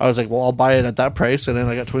I was like, well, I'll buy it at that price, and then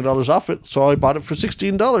I got $20 off it, so I bought it for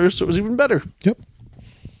 $16. So it was even better. Yep.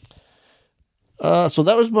 So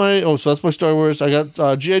that was so that's my Star Wars. I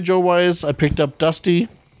got G.I. Joe wise, I picked up Dusty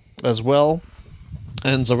as well,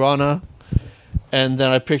 and Zarana, and then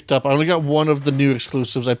I only got one of the new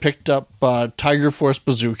exclusives. I picked up Tiger Force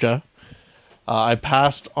Bazooka. I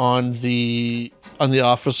passed on the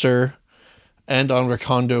Officer and on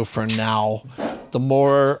Recondo for now. The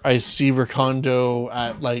more I see Recondo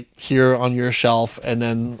at here on your shelf, and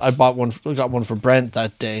then I got one for Brent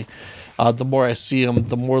that day. The more I see him,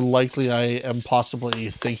 the more likely I am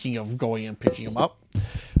possibly thinking of going and picking him up.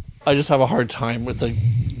 I just have a hard time with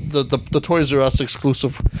the Toys R Us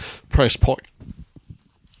exclusive price point.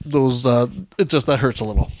 Those that hurts a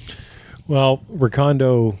little. Well,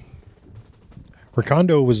 Recondo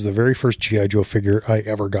was the very first G.I. Joe figure I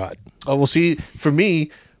ever got. Oh, well, see, for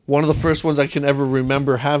me, one of the first ones I can ever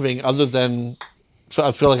remember having, other than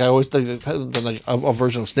I feel like I always think a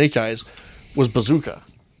version of Snake Eyes, was Bazooka.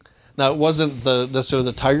 Now, it wasn't necessarily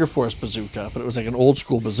the Tiger Force bazooka, but it was like an old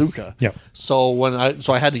school bazooka. Yeah. So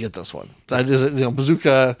I had to get this one.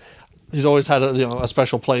 Bazooka, he's always had a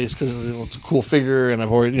special place because it's a cool figure, and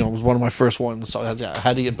I've already it was one of my first ones, so I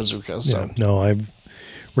had to get Bazooka. So. Yeah, no,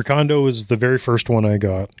 Recondo was the very first one I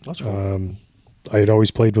got. That's cool. I had always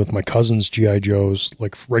played with my cousin's G.I. Joes,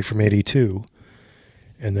 right from 82.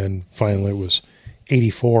 And then finally it was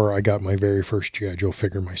 84, I got my very first G.I. Joe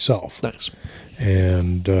figure myself. Nice.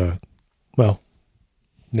 And,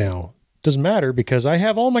 now, doesn't matter because I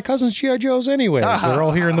have all my cousin's G.I. Joes anyways. They're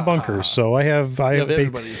all here in the bunkers. So I have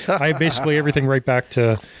basically everything right back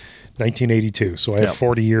to 1982. So I have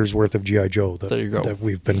 40 years worth of G.I. Joe that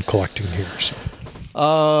we've been collecting here. So.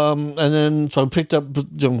 And then, so I picked up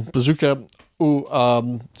Bazooka.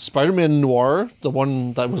 Spider-Man Noir, the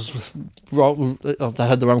one that was wrong, that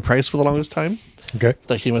had the wrong price for the longest time. Okay.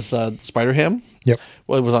 That came with Spider-Ham. Yep.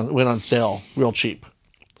 Well, it went on sale real cheap.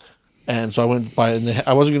 And so I went by, and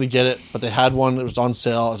I wasn't going to get it, but they had one. It was on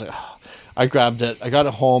sale. I was like, I grabbed it. I got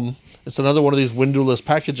it home. It's another one of these windowless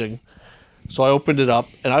packaging. So I opened it up,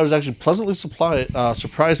 and I was actually pleasantly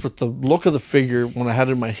surprised with the look of the figure when I had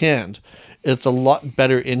it in my hand. It's a lot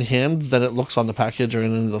better in hand than it looks on the package or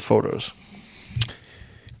in the photos.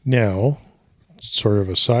 Now, sort of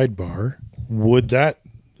a sidebar,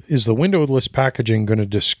 is the windowless packaging going to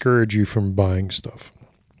discourage you from buying stuff?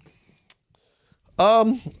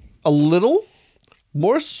 A little.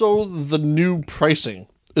 More so the new pricing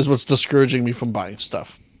is what's discouraging me from buying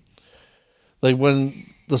stuff. Like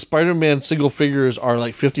when the Spider-Man single figures are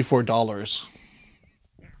like $54.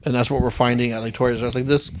 And that's what we're finding at Toys R Us. Like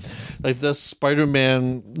this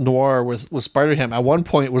Spider-Man Noir with Spider-Ham at one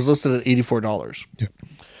point was listed at $84. Yeah.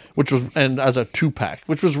 And as a 2-pack,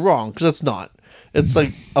 which was wrong because it's not. It's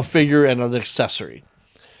like a figure and an accessory.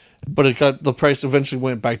 But the price eventually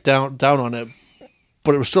went back down on it,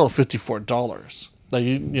 but it was still $54. Like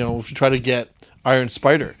if you try to get Iron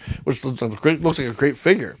Spider, which looks like a great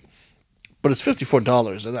figure, but it's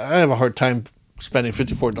 $54, and I have a hard time spending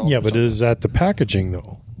 $54. Yeah, but is that the packaging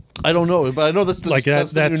though? I don't know, but I know that's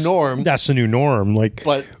the new norm. That's the new norm.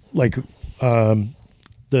 The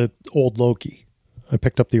old Loki. I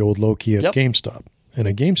picked up the old Loki at GameStop, and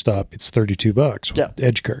at GameStop it's $32. Yeah,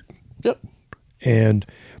 edge card. Yep.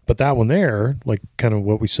 But that one there, like kind of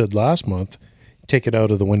what we said last month, take it out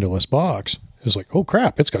of the windowless box. It's like, oh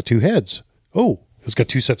crap, it's got 2 heads. Oh, it's got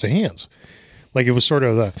 2 sets of hands. Like it was sort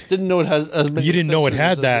of didn't know it has as many. You didn't know it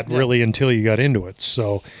had that really until you got into it.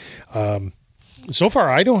 So, so far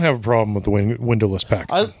I don't have a problem with the windowless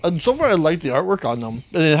packaging. So far I like the artwork on them,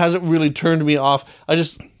 and it hasn't really turned me off.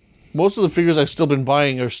 most of the figures I've still been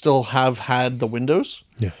buying still have had the windows.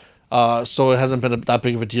 Yeah. So it hasn't been that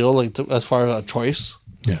big of a deal, like as far as a choice.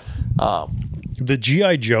 Yeah. The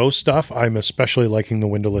G.I. Joe stuff, I'm especially liking the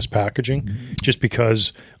windowless packaging just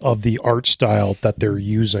because of the art style that they're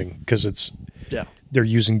using, because they're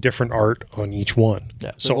using different art on each one.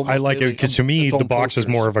 Yeah. So I like it because to me, the box is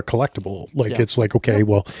more of a collectible. Like it's like, okay,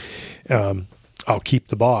 well, I'll keep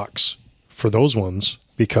the box for those ones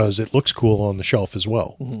because it looks cool on the shelf as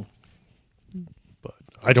well. Mm-hmm. But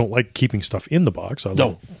I don't like keeping stuff in the box. I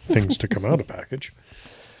like things to come out of package.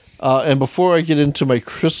 And before I get into my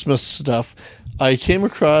Christmas stuff, I came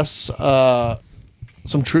across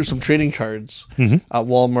some trading cards at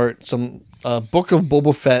Walmart. Some Book of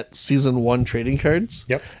Boba Fett Season 1 trading cards.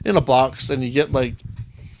 Yep. In a box, and you get it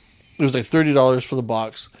was like $30 for the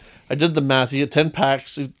box. I did the math. You get 10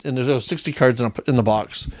 packs, and there's 60 cards in the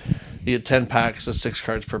box. You get 10 packs of 6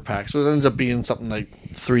 cards per pack. So it ends up being something like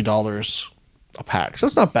 $3 a pack. So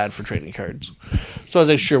it's not bad for trading cards. So I was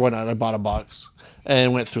like, sure, why not? I bought a box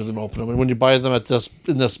and went through them, opened them. And when you buy them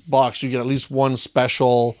in this box, you get at least one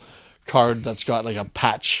special card that's got like a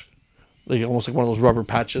patch, like almost like one of those rubber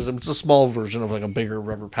patches. It's a small version of like a bigger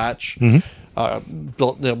rubber patch, made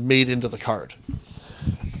into the card.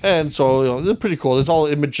 And so they're pretty cool. It's all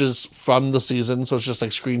images from the season, so it's just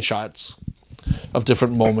like screenshots of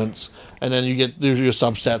different moments. And then there's your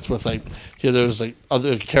subsets with there's like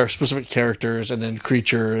other specific characters, and then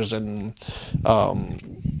creatures and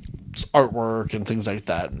artwork and things like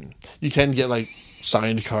that. And you can get like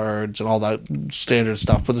signed cards and all that standard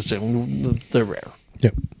stuff, but they're rare.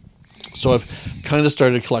 Yep. So I've kind of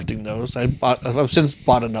started collecting those. I've since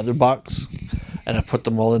bought another box, and I put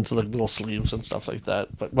them all into like little sleeves and stuff like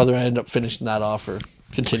that. But whether I end up finishing that off or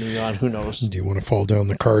continuing on, who knows? Do you want to fall down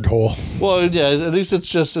the card hole? Well, yeah. At least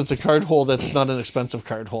it's a card hole that's not an expensive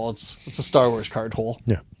card hole. It's a Star Wars card hole.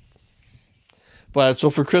 Yeah. But so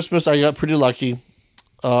for Christmas, I got pretty lucky.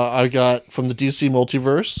 I got from the DC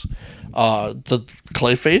Multiverse the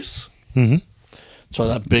Clayface. Mm-hmm. So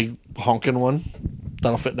that big honking one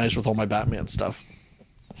that'll fit nice with all my Batman stuff.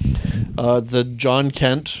 The John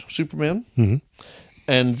Kent Superman,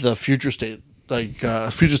 and the Future State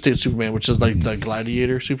Superman, which is like the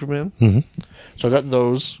Gladiator Superman. Mm-hmm. So I got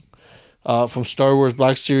those. From Star Wars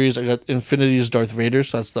Black Series, I got Infinity's Darth Vader,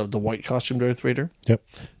 so that's the white costume Darth Vader. Yep.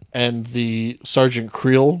 And the Sergeant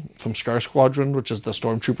Creel from Scar Squadron, which is the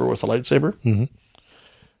stormtrooper with a lightsaber. Mm-hmm.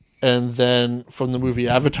 And then from the movie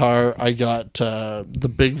Avatar, I got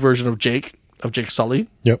the big version of Jake Sully.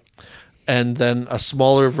 Yep. And then a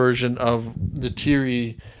smaller version of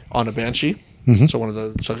Neytiri on a Banshee. Mm-hmm.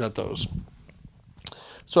 So I got those.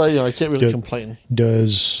 So I can't really complain.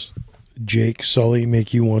 Does Jake Sully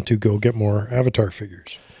make you want to go get more Avatar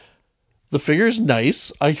figures? The figure's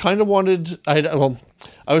nice. I kind of wanted. I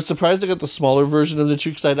was surprised I got the smaller version of the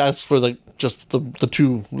two because I'd asked for just the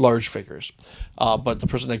two large figures, but the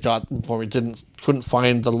person that got them for me couldn't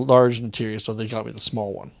find the large Neytiri, so they got me the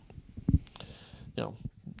small one.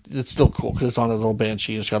 It's still cool because it's on a little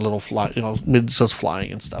Banshee. It's got a little fly. It says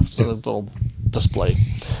flying and stuff. So a little display.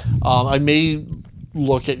 I may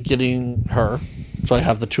look at getting her, so I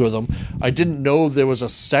have the two of them. I didn't know there was a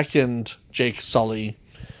second Jake Sully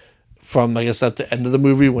from, I guess, at the end of the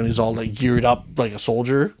movie when he's all like geared up like a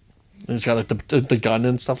soldier, and he's got like the gun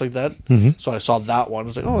and stuff like that. Mm-hmm. So I saw that one. I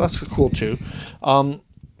was like, oh, that's cool too.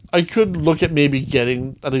 I could look at maybe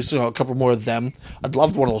getting at least a couple more of them. I'd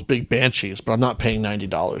love one of those big Banshees, but I'm not paying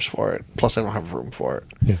 $90 for it. Plus, I don't have room for it.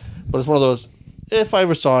 Yeah. But it's one of those. If I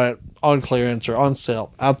ever saw it on clearance or on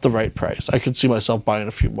sale at the right price, I could see myself buying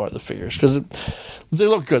a few more of the figures because they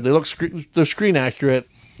look good. They're screen accurate.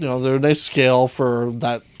 They're a nice scale for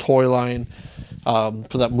that toy line,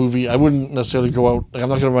 for that movie. I wouldn't necessarily go out. I'm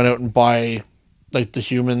not going to run out and buy like the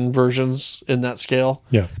human versions in that scale.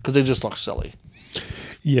 Yeah. Because they just look silly.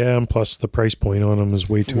 Yeah, and plus the price point on them is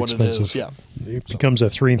way too expensive. It becomes a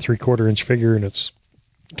 3 3/4-inch figure, and it's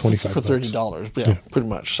 $25 for $30. Yeah, pretty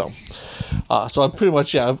much. So I pretty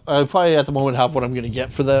much I probably at the moment have what I'm going to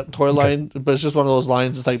get for that toy line, but it's just one of those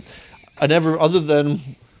lines. It's like I never, other than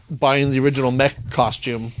buying the original mech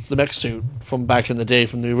costume, the mech suit from back in the day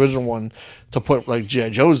from the original one to put like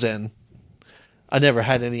G.I. Joe's in, I never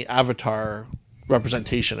had any Avatar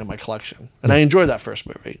representation in my collection, and I enjoyed that first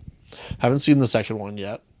movie. Haven't seen the second one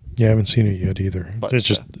yet. Yeah, I haven't seen it yet either. But it's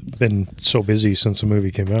just been so busy since the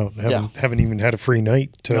movie came out. Haven't even had a free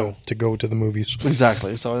night to go to the movies.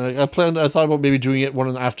 Exactly. So I thought about maybe doing it one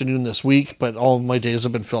in the afternoon this week, but all of my days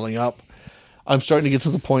have been filling up. I'm starting to get to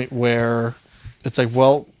the point where it's like,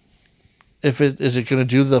 well, is it going to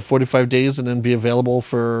do the 45 days and then be available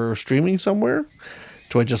for streaming somewhere?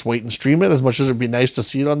 Do I just wait and stream it as much as it'd be nice to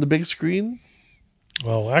see it on the big screen?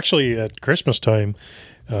 Well, actually, at Christmas time,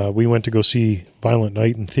 we went to go see Violent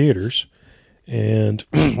Night in theaters and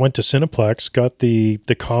went to Cineplex, got the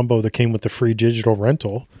combo that came with the free digital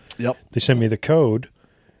rental. Yep. They sent me the code,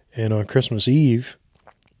 and on Christmas Eve,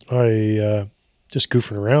 I just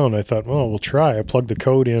goofing around, I thought, well, we'll try. I plugged the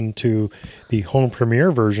code into the home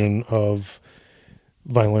premiere version of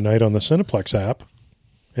Violent Night on the Cineplex app,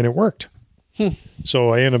 and it worked. So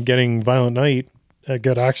I ended up getting Violent Night. I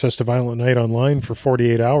got access to Violent Night online for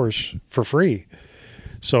 48 hours for free.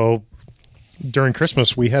 So during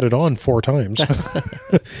Christmas, we had it on 4 times.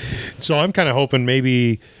 So I'm kind of hoping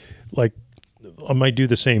maybe like I might do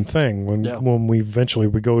the same thing when we eventually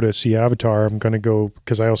go to see Avatar. I'm going to go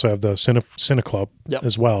because I also have the Cine Club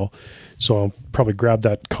as well. So I'll probably grab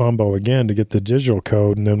that combo again to get the digital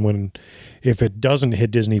code. And then if it doesn't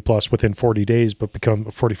hit Disney Plus within 45 days, but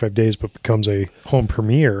becomes a home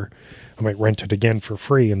premiere, I might rent it again for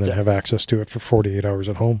free and then have access to it for 48 hours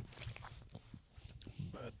at home.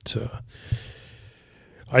 But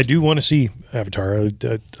I do want to see Avatar.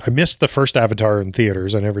 I missed the first Avatar in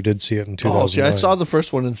theaters. I never did see it in 2009. Oh, see, I saw the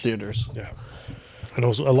first one in theaters. Yeah. I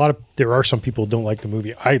know there are some people who don't like the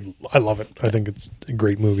movie. I love it. I think it's a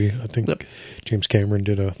great movie. I think James Cameron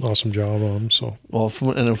did an awesome job on it. So. Well,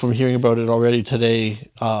 from hearing about it already today,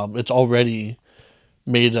 it's already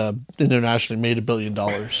internationally made $1 billion.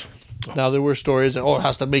 Now, there were stories that, it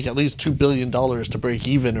has to make at least $2 billion to break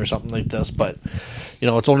even or something like this. But,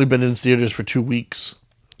 it's only been in theaters for 2 weeks.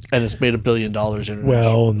 And it's made $1 billion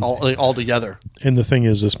altogether. And the thing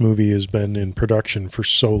is, this movie has been in production for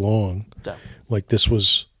so long. Yeah. Like it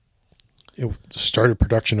started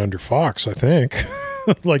production under Fox, I think,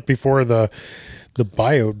 like before the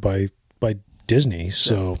buyout by Disney.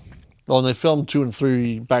 So, well, and they filmed 2 and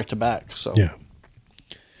 3 back to back. So yeah.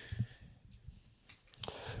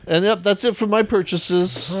 And that's it for my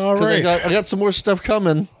purchases. All right, I got some more stuff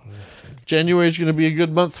coming. January is going to be a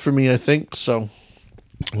good month for me, I think. So.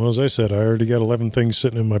 Well, as I said, I already got 11 things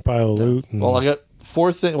sitting in my pile of loot. Well, I got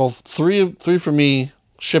 4 things. Well, three for me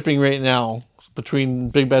shipping right now between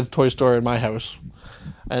Big Bad Toy Store and my house,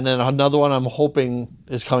 and then another one I'm hoping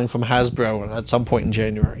is coming from Hasbro at some point in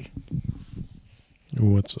January.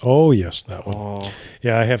 Oh yes, that one. Oh.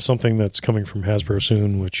 Yeah, I have something that's coming from Hasbro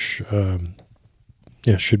soon, which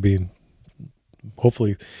should be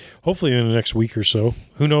hopefully in the next week or so.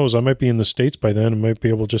 Who knows? I might be in the States by then and might be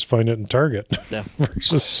able to just find it in Target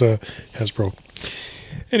versus Hasbro.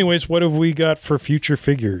 Anyways, what have we got for future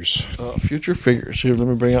figures? Future figures. Here, let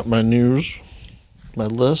me bring up my news, my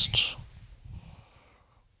list.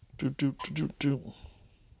 Oof,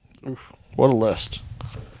 what a list.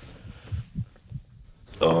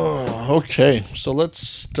 Oh, okay. So let's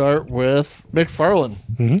start with McFarlane,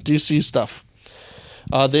 DC stuff.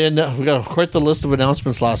 We got quite the list of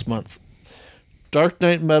announcements last month. Dark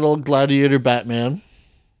Knight Metal Gladiator Batman,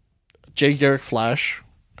 Jay Garrick Flash,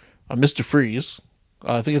 Mr. Freeze.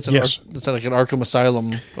 I think it's like an Arkham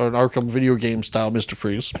Asylum or an Arkham video game style Mr.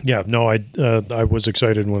 Freeze. Yeah, no, I was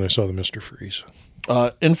excited when I saw the Mr. Freeze.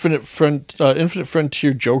 Infinite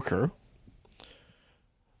Frontier Joker.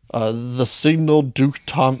 The Signal Duke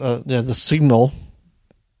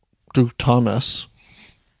Thomas.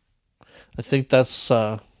 I think that's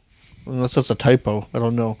unless that's a typo. I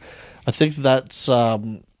don't know. I think that's a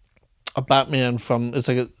Batman from. It's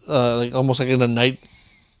like almost like in the night.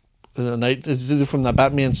 It's either from the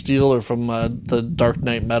Batman Steel or from the Dark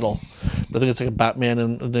Knight Metal. But I think it's like a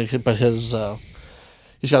Batman, but he's got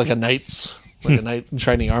like a knight in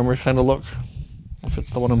shining armor kind of look. If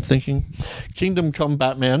it's the one I'm thinking, Kingdom Come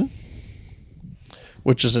Batman,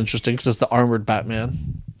 which is interesting because it's the armored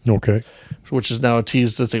Batman. Okay. Which is now a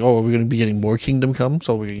tease that's like, we're going to be getting more Kingdom Come,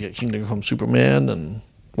 so we're going to get Kingdom Come Superman and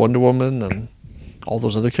Wonder Woman and all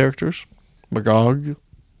those other characters. Magog.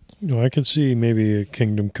 I could see maybe a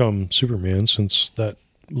Kingdom Come Superman since that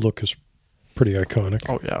look is pretty iconic.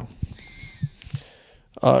 Oh,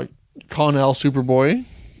 yeah. Con-El Superboy,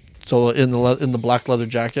 so in the black leather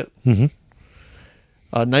jacket. Mm-hmm.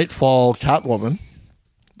 Nightfall Catwoman,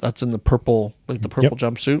 that's in the purple,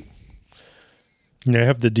 jumpsuit. Yeah, I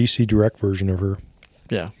have the DC Direct version of her.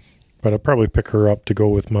 Yeah. But I'd probably pick her up to go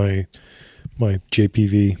with my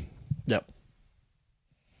JPV. Yep.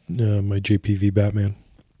 My JPV Batman.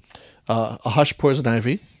 A Hush Poison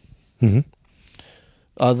Ivy. Mm-hmm.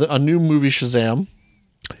 A new movie Shazam.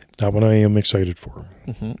 That one I am excited for.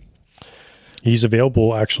 Mm-hmm. He's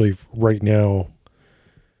available actually right now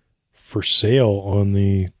for sale on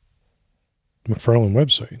the McFarlane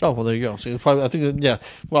website. Oh, well, there you go. So it's probably, I think, yeah.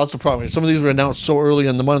 Well, that's the problem. Some of these were announced so early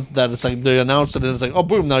in the month that it's like they announced it and it's like, oh,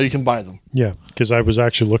 boom, now you can buy them. Yeah, because I was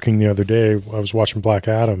actually looking the other day. I was watching Black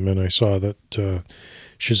Adam, and I saw that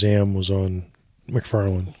Shazam was on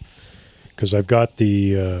McFarlane. Because I've got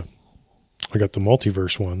the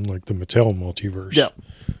multiverse one, like the Mattel multiverse. Yeah.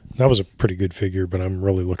 That was a pretty good figure, but I'm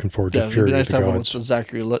really looking forward to Yeah, it'd be Fury nice of to the have one with Gods. the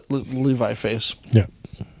Zachary Levi face. Yeah.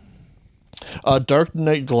 Dark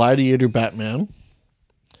Knight Gladiator Batman.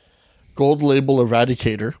 Gold Label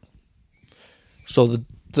Eradicator. So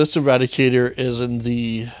this Eradicator is in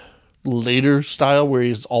the later style where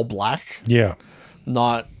he's all black, Yeah.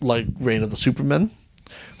 not like Reign of the Supermen.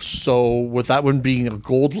 So with that one being a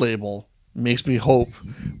gold label, makes me hope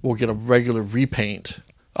we'll get a regular repaint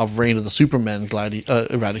of Reign of the Superman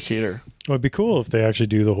Eradicator. Well, it'd be cool if they actually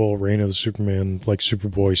do the whole Reign of the Superman, like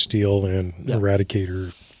Superboy, Steel, and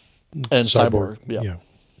Eradicator. And Cyborg. Yeah.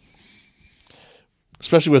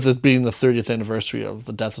 Especially with it being the 30th anniversary of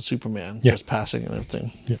the death of Superman, just passing and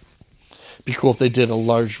everything. Yeah. Be cool if they did a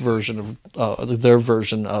large version of their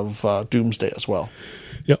version of Doomsday as well.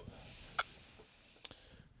 Yep.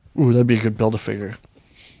 Ooh, that'd be a good Build-A-Figure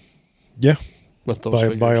Yeah. with those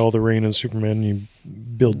figures. Buy all the Reign of Superman, you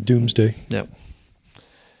build Doomsday. Yep.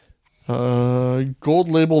 Gold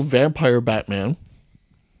Label Vampire Batman.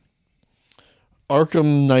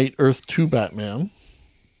 Arkham Knight Earth 2 Batman.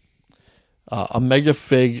 A Mega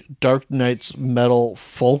Fig Dark Knight's Metal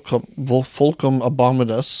Fulcrum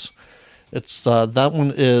Abominus. It's that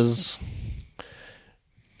one is.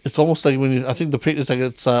 It's almost like when you. I think the picture.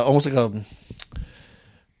 It's almost like a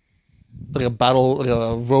battle, like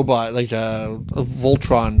a robot, like a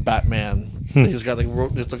Voltron Batman. He's got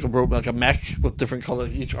it's like a robot, like a mech with different color.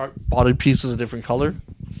 Each body piece is a different color.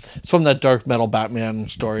 It's from that Dark Metal Batman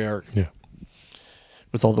story arc. Yeah.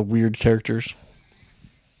 With all the weird characters.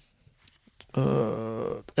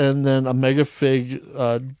 And then a Mega Fig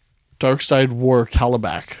Dark Side War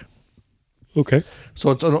Calabac. Okay.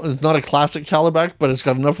 So it's not a classic Calabac, but it's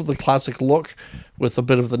got enough of the classic look with a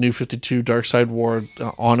bit of the new 52 Dark Side War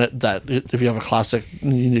on it that if you have a classic,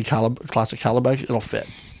 you need classic Calabac, it'll fit.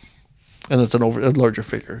 And it's a larger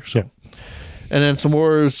figure. So. Yeah. And then some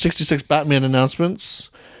more 66 Batman announcements.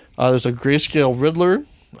 There's a Grayscale Riddler,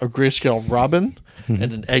 a Grayscale Robin,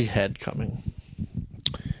 and an Egghead coming.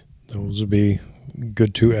 Those would be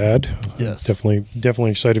good to add. Yes.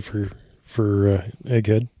 Definitely excited for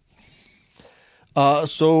Egghead.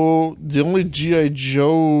 So the only G.I.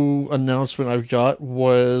 Joe announcement I've got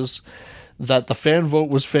was that the fan vote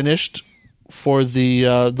was finished for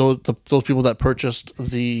those people that purchased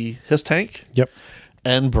the His Tank. Yep.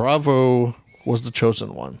 And Bravo was the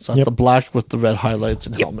chosen one. So that's the black with the red highlights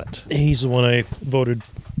and helmet. He's the one I voted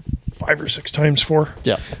 5 or 6 times for.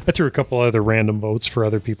 Yeah. I threw a couple other random votes for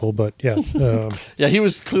other people, but yeah. Yeah, he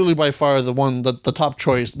was clearly by far the one, the top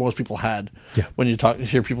choice most people had Yeah. when you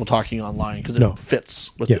hear people talking online because it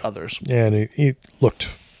fits with the others. And it looked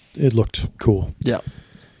cool. Yeah.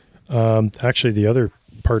 Actually, the other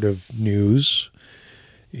part of news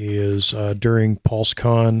is during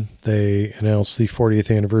PulseCon, they announced the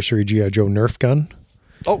 40th anniversary G.I. Joe Nerf gun.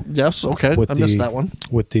 Oh, yes. Okay. I missed that one.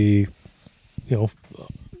 With the,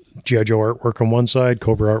 G.I. Joe artwork on one side,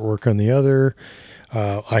 Cobra artwork on the other.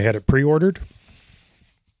 I had it pre-ordered.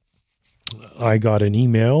 I got an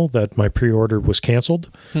email that my pre-order was canceled.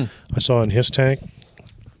 I saw in His Tank.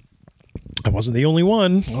 I wasn't the only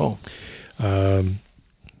one. Oh.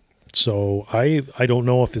 So I don't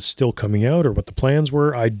know if it's still coming out or what the plans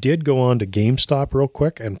were. I did go on to GameStop real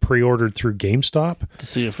quick and pre-ordered through GameStop. To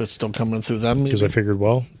see if it's still coming through them. Because I figured,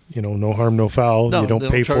 well, no harm, no foul. No, you don't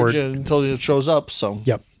pay for it until it shows up. So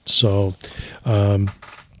Yep. So, not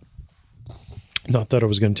that I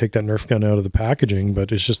was going to take that Nerf gun out of the packaging,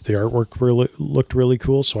 but it's just the artwork looked really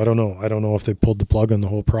cool. So I don't know. I don't know if they pulled the plug on the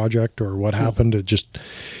whole project or what happened. It just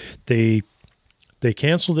they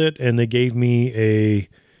canceled it and they gave me a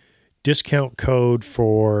discount code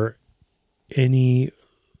for any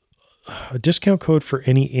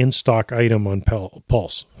in stock item on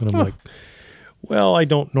Pulse, and I'm like, well, I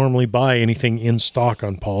don't normally buy anything in stock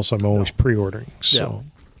on Pulse. I'm always pre-ordering. So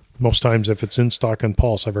most times if it's in stock on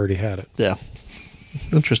Pulse, I've already had it. Yeah.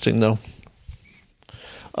 Interesting, though.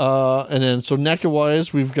 And then, so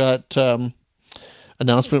NECA-wise, we've got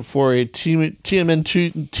announcement for a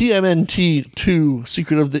TMNT 2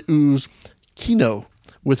 Secret of the Ooze Kino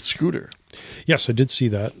with Scooter. Yes, I did see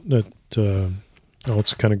that.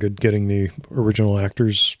 It's kind of good getting the original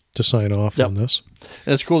actors to sign off on this.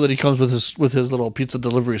 And it's cool that he comes with his little pizza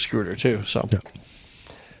delivery scooter, too. So.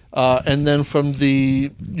 And then from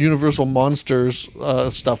the Universal Monsters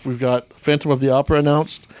stuff, we've got Phantom of the Opera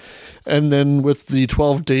announced. And then with the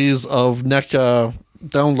 12 days of NECA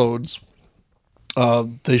downloads,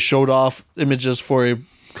 they showed off images for a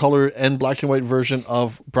color and black and white version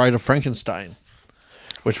of Bride of Frankenstein,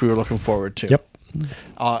 which we were looking forward to. Yep.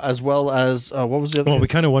 As well as, what was the other? Well, we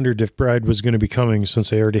kind of wondered if Bride was going to be coming since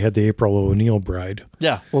they already had the April O'Neil Bride.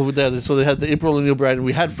 Yeah. Well, so they had the April O'Neil Bride, and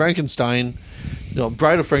we had Frankenstein.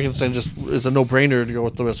 Bride of Frankenstein just is a no-brainer to go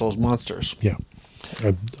with the rest of those monsters. Yeah.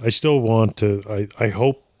 I still want to, I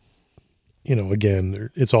hope, again,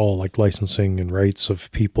 it's all like licensing and rights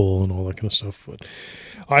of people and all that kind of stuff, but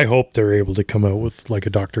I hope they're able to come out with like a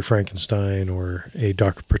Dr. Frankenstein or a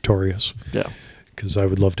Dr. Pretorius. Yeah. Because I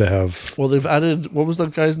would love to have. Well, they've added, what was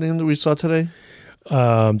that guy's name that we saw today?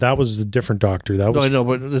 That was the different doctor. That was I know,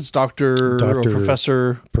 but it's Doctor or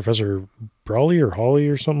Professor Brawley or Hawley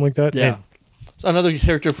or something like that. Yeah. Another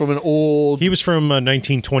character from an old. He was from a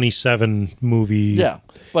 1927 movie. Yeah,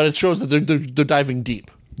 but it shows that they're diving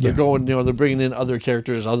deep. They're going, they're bringing in other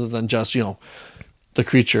characters other than just the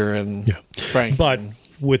creature and Frank. But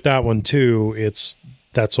with that one too,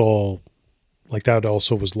 that's all. Like that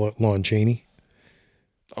also was Lon Chaney.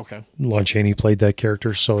 Okay. Lon Chaney played that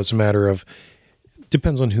character, so it's a matter of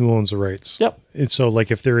depends on who owns the rights. Yep. And so, like,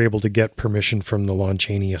 if they're able to get permission from the Lon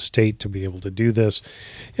Chaney estate to be able to do this,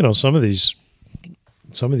 some of these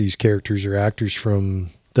characters are actors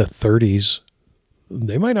from the 30s.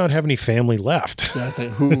 They might not have any family left. Yeah, it's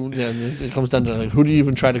like who? Yeah, it comes down to like who do you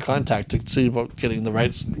even try to contact to see about getting the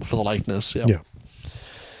rights for the likeness?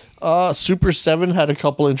 Yeah. Super 7 had a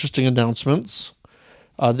couple interesting announcements.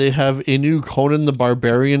 They have a new Conan the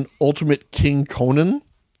Barbarian Ultimate King Conan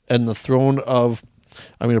and the throne of,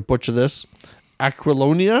 I'm going to butcher this,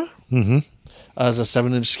 Aquilonia as a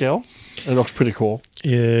 7-inch scale. It looks pretty cool.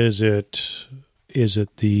 Is it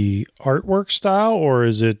the artwork style or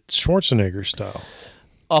is it Schwarzenegger style?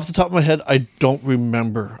 Off the top of my head, I don't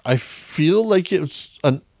remember. I feel like it's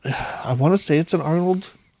I want to say it's an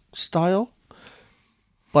Arnold style,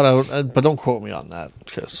 but don't quote me on that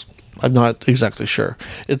because I'm not exactly sure.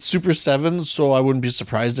 It's Super 7, so I wouldn't be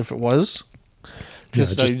surprised if it was.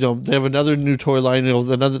 Because they have another new toy line.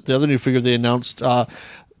 The other new figure they announced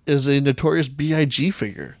is a Notorious B.I.G.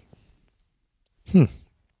 figure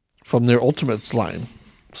from their Ultimates line.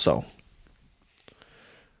 So,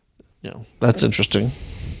 that's interesting.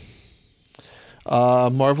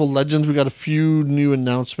 Marvel Legends, we got a few new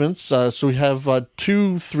announcements. So we have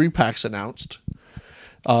 2 3-packs announced.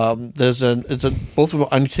 Both of them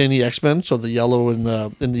Uncanny X-Men, so the yellow and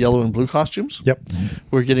in the yellow and blue costumes. Yep.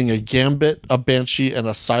 We're getting a Gambit, a Banshee, and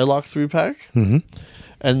a Psylocke 3-pack.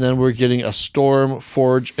 And then we're getting a Storm,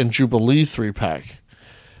 Forge, and Jubilee 3-pack.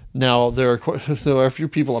 Now there are a few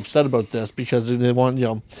people upset about this because they want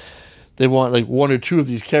like 1 or 2 of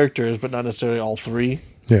these characters, but not necessarily all 3.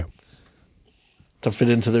 Yeah. To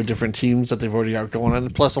fit into their different teams that they've already got going on.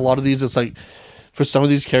 And plus, a lot of these, it's like, for some of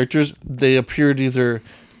these characters, they appeared either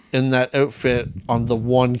in that outfit on the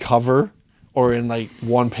one cover or in like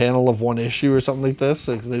one panel of one issue or something like this.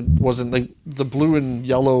 Like it wasn't like the blue and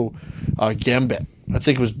yellow Gambit. I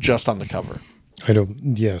think it was just on the cover.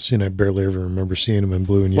 Yes, and I barely ever remember seeing him in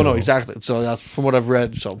blue and yellow. Well, no, exactly. So that's from what I've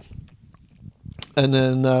read. So, and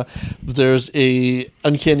then there's a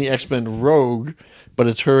Uncanny X-Men Rogue, but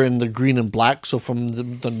it's her in the green and black. So from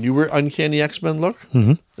the newer Uncanny X-Men look,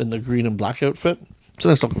 in the green and black outfit. It's a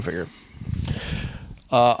nice looking figure.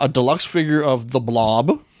 A deluxe figure of the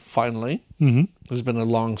Blob, finally. There's been a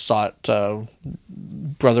long sought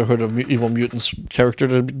Brotherhood of Evil Mutants character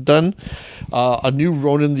to be done. A new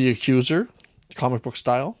Ronan the Accuser, comic book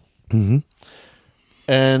style.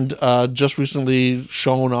 And just recently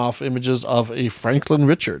shown off images of a Franklin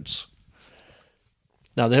Richards.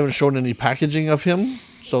 Now, they haven't shown any packaging of him,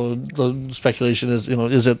 so the speculation is,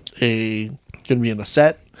 is it going to be in a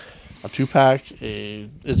set, a 2-pack,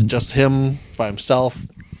 is it just him by himself?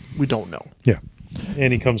 We don't know. Yeah.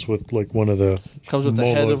 And he comes with like one of the... Comes with the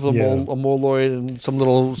head of a moloid and some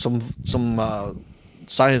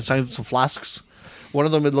flasks. One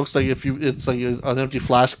of them, it looks like it's like an empty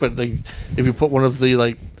flask, but like if you put one of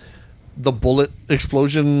the the bullet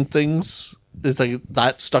explosion things, it's like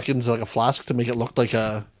that stuck into like a flask to make it look like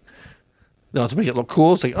to make it look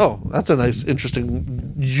cool. It's like, oh, that's a nice,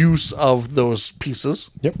 interesting use of those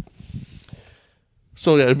pieces. Yep.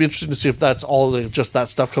 So yeah, it'd be interesting to see if that's all just that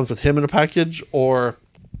stuff comes with him in a package, or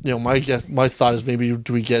my thought is maybe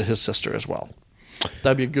do we get his sister as well?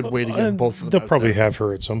 That'd be a good way to get both of them. They'll probably have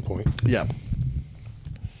her at some point. Yeah.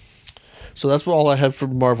 So that's all I have for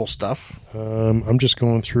Marvel stuff. I'm just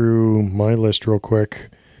going through my list real quick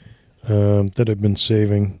that I've been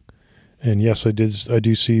saving. And yes, I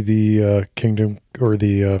do see the Kingdom or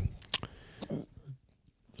the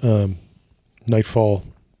Nightfall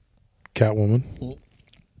Catwoman.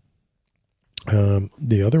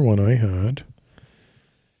 The other one I had,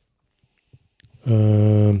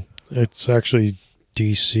 it's actually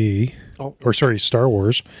DC, or sorry, Star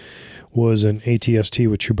Wars, was an ATST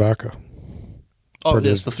with Chewbacca. Oh,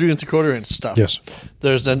 yes, the 3 3/4 inch stuff. Yes.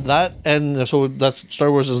 There's that, and so that's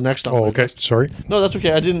Star Wars is next on. Oh, okay. Sorry. No, that's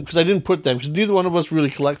okay. I didn't put them because neither one of us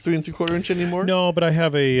really collect 3 3/4 inch anymore. No, but I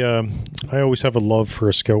have I always have a love for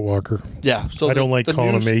a Scout Walker. Yeah. So I don't like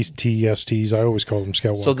calling them ATSTs. I always call them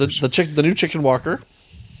Scout Walkers. So the new Chicken Walker,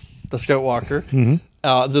 the Scout Walker.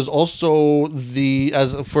 Mm-hmm. There's also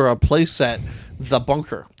as for a play set, the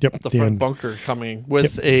bunker. Yep. The front bunker coming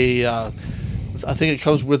with I think it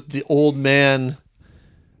comes with the old man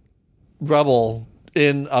Rebel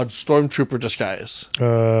in a stormtrooper disguise.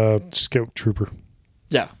 Scout Trooper.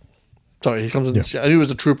 Yeah. Sorry, he comes in. I knew he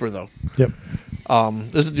was a trooper though. Yep.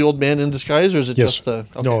 Is it the old man in disguise, or is it just the?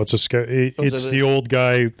 Okay. No, it's a scout. It's the old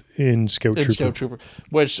guy in Scout Trooper. Scout Trooper,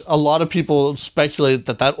 which a lot of people speculate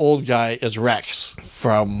that old guy is Rex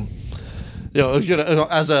from.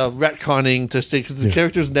 As a retconning to say, because the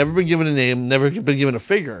character's never been given a name, never been given a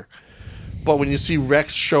figure, but when you see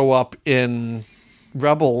Rex show up in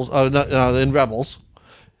Rebels, and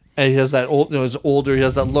he has that old, he's older, he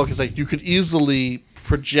has that look. It's like you could easily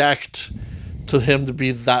project to him to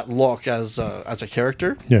be that look as a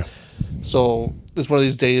character. Yeah. So it's one of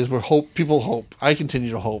these days where people hope. I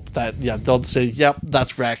continue to hope that they'll say, "Yep,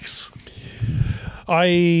 that's Rex."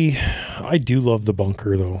 I do love the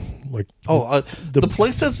bunker though. Like the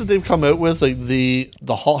play sets that they've come out with, like the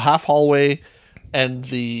half hallway and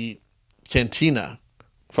the cantina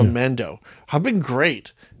from Mando, have been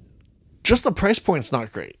great. Just the price point's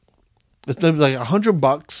not great. It's maybe like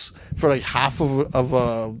 $100 for like half of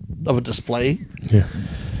a display. Yeah.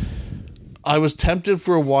 I was tempted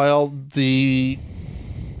for a while. And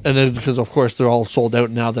then because of course they're all sold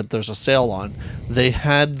out now that there's a sale on. They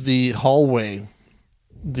had the hallway,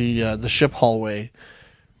 the ship hallway,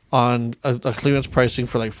 on a clearance pricing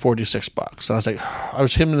for like $46, and I was like, I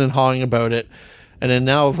was hemming and hawing about it, and then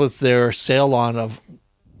now with their sale on of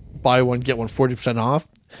buy one get one 40% off.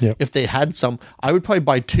 Yep. If they had some, I would probably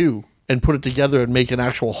buy two and put it together and make an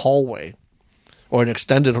actual hallway or an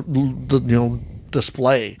extended,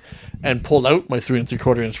 display, and pull out my 3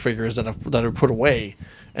 3/4 inch figures that are put away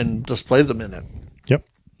and display them in it. Yep.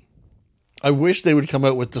 I wish they would come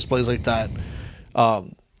out with displays like that,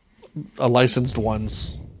 licensed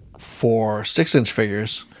ones for 6-inch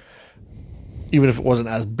figures, even if it wasn't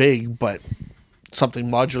as big, but something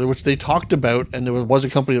modular, which they talked about, and there was a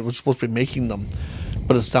company that was supposed to be making them,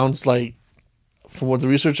 but it sounds like, from what the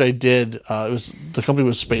research I did, the company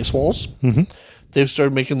was Space Walls. Mm-hmm. They've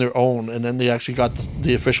started making their own, and then they actually got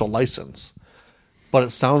the official license. But it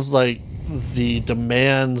sounds like the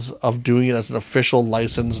demands of doing it as an official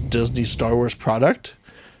licensed Disney Star Wars product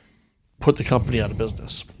put the company out of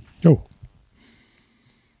business. Oh.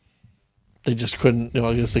 They just couldn't,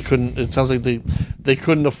 I guess they couldn't, it sounds like they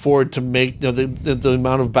couldn't afford to make, the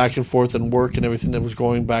amount of back and forth and work and everything that was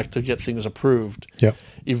going back to get things approved. Yeah.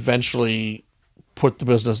 Eventually put them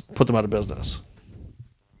out of business.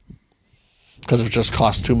 Because it just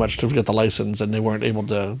cost too much to get the license, and they weren't able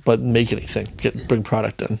to make anything, bring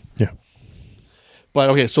product in. Yeah. But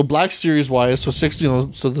okay, so Black Series wise, so the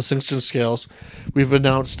 6-inch scales, we've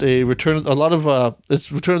announced it's Return of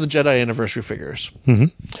the Jedi anniversary figures. Mm-hmm.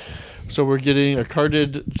 So we're getting a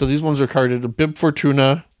carded. So these ones are carded. A Bib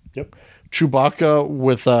Fortuna. Yep. Chewbacca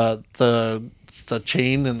with the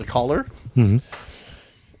chain and the collar. Mm-hmm.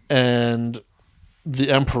 And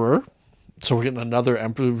the Emperor. So we're getting another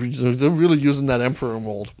Emperor. They're really using that Emperor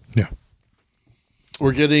mold. Yeah.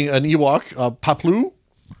 We're getting an Ewok, Paplu.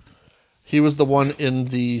 He was the one in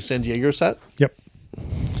the San Diego set. Yep.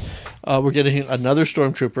 We're getting another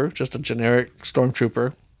Stormtrooper, just a generic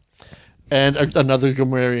Stormtrooper, and another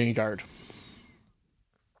Gamorrean Guard.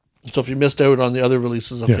 So if you missed out on the other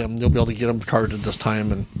releases of him, you'll be able to get him carded this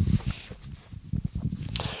time. And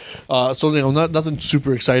nothing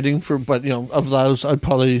super exciting but of those, I'd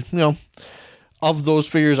probably of those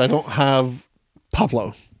figures, I don't have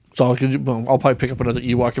Pablo, so I'll probably pick up another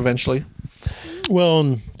Ewok eventually.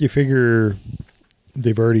 Well, you figure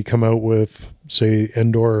they've already come out with, say,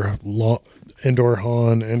 Endor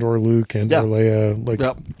Han, Endor Luke, Endor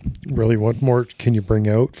Leia. Really, what more can you bring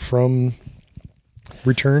out from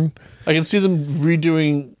Return? I can see them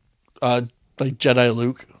redoing like Jedi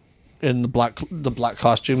Luke in the black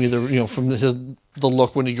costume, either from the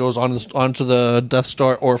look when he goes onto the Death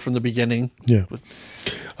Star or from the beginning. Yeah.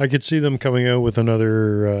 I could see them coming out with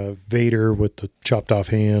another Vader with the chopped off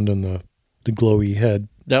hand and the glowy head.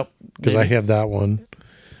 Yep. Because I have that one.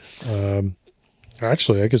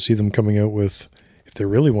 Actually, I could see them coming out with, if they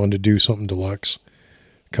really wanted to do something deluxe,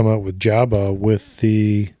 come out with Jabba with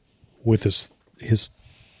his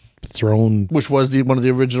throne, which was one of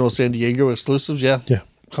the original San Diego exclusives. Yeah. Yeah.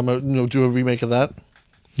 Come out, do a remake of that.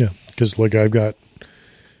 Yeah, because like I've got.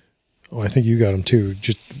 Oh, I think you got him too.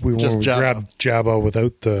 We Jabba. grabbed Jabba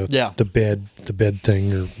without the bed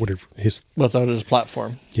thing or whatever. Without his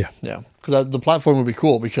platform. Yeah. Yeah. Because the platform would be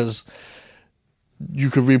cool because you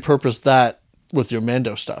could repurpose that with your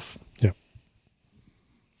Mando stuff. Yeah.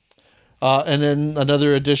 And then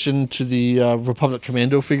another addition to the Republic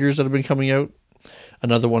Commando figures that have been coming out.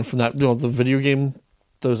 Another one from that, the video game.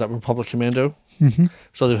 There was that Republic Commando. Mm-hmm.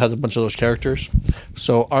 So they've had a bunch of those characters.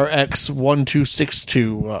 So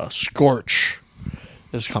RX-1262 Scorch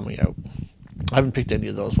is coming out. I haven't picked any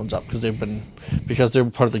of those ones up because they're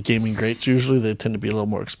part of the gaming greats. Usually they tend to be a little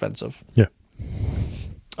more expensive. Yeah.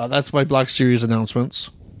 That's my Black Series announcements.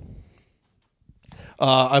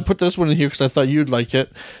 I put this one in here because I thought you'd like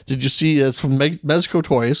it. Did you see it's from Mezco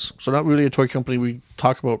Toys? So not really a toy company we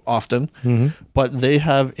talk about often, but they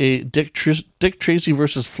have a Dick Tracy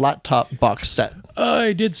versus Flat Top box set.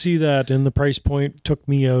 I did see that, and the price point took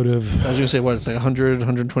me out of. I was going to say, what, it's like 100,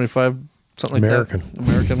 125, something like American. that?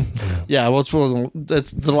 American. Yeah, well,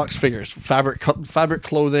 it's deluxe figures. Fabric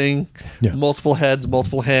clothing, multiple heads,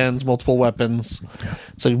 multiple hands, multiple weapons. Yeah.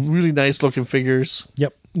 It's like really nice looking figures.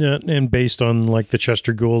 Yep. Yeah, and based on like the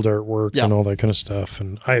Chester Gould artwork and all that kind of stuff.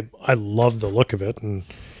 And I love the look of it. And,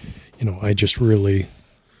 I just really,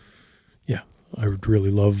 I would really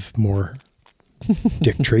love more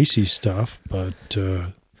Dick Tracy stuff, but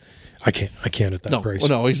I can't at that price.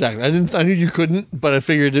 No, exactly. I knew you couldn't, but I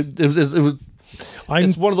figured it was.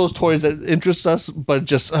 It's one of those toys that interests us, but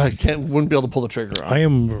just wouldn't be able to pull the trigger on. I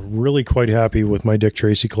am really quite happy with my Dick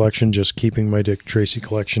Tracy collection. Just keeping my Dick Tracy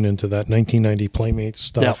collection into that 1990 Playmates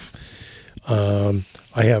stuff. Yep.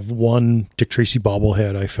 I have one Dick Tracy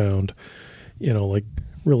bobblehead I found. Like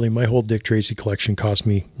really, my whole Dick Tracy collection cost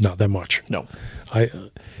me not that much. No, I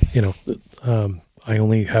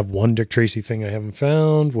only have one Dick Tracy thing I haven't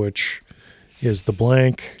found, which is the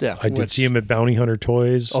blank. Yeah, I did see him at Bounty Hunter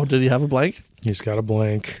Toys. Oh, did he have a blank? He's got a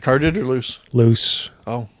blank. Carded or loose? Loose.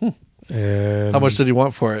 Oh. And how much did he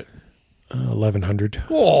want for it? $1,100.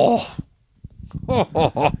 Oh.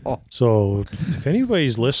 So if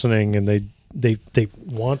anybody's listening and they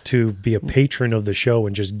want to be a patron of the show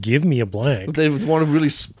and just give me a blank, they want to really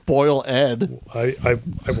spoil Ed. I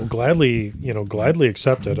will gladly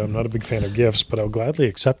accept it. I'm not a big fan of gifts, but I'll gladly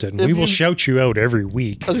accept it. And we will shout you out every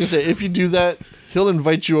week. I was gonna say, if you do that, he'll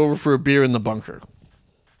invite you over for a beer in the bunker.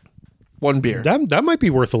 One beer. That might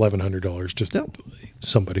be worth $1,100. Just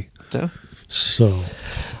somebody. Yeah. So.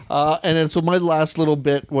 And then so my last little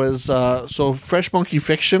bit was Fresh Monkey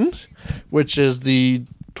Fiction, which is the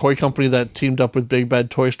toy company that teamed up with Big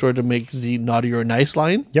Bad Toy Store to make the Naughty or Nice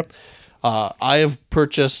line. Yep. I have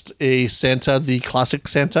purchased a Santa, the classic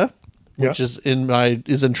Santa, which is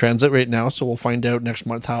in transit right now. So we'll find out next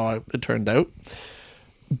month how it turned out.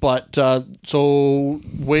 But so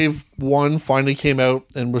Wave 1 finally came out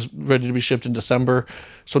and was ready to be shipped in December.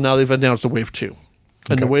 So now they've announced a Wave 2.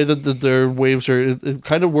 And the way that their waves are, it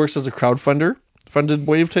kind of works as a funded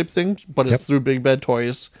wave type thing, but it's through Big Bad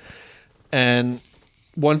Toys. And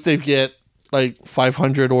once they get like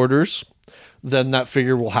 500 orders, then that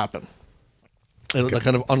figure will happen. And that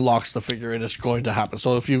kind of unlocks the figure, and it's going to happen.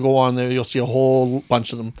 So if you go on there, you'll see a whole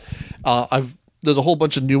bunch of them. There's a whole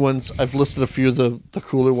bunch of new ones. I've listed a few of the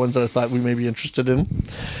cooler ones that I thought we may be interested in.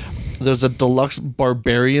 There's a deluxe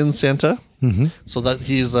Barbarian Santa. Mm-hmm. So that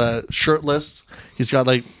he's shirtless. He's got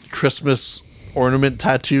like Christmas ornament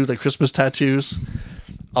tattoos, like Christmas tattoos.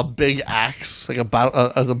 A big axe, like a battle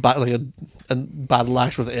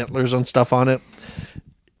axe with antlers and stuff on it.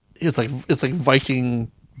 It's like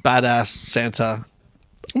Viking badass Santa.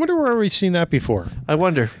 I wonder where we've seen that before. I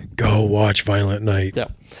wonder. Go watch Violent Night. Yeah.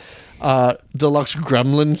 Deluxe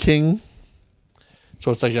Gremlin King. So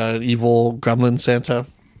it's like an evil gremlin Santa.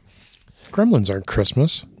 Gremlins aren't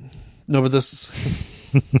Christmas. No, but this is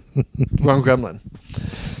wrong gremlin.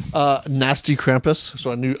 Nasty Krampus.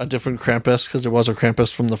 So a different Krampus, because there was a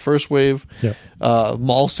Krampus from the first wave. Yeah.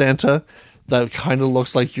 Mall Santa that kind of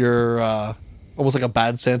looks like your almost like a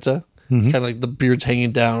bad Santa. Mm-hmm. It's kind of like the beard's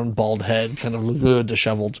hanging down, bald head, kind of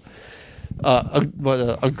disheveled. A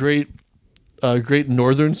great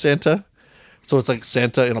Northern Santa. So it's like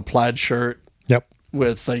Santa in a plaid shirt. Yep.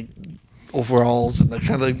 With like overalls and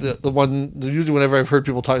kind of like the one. Usually, whenever I've heard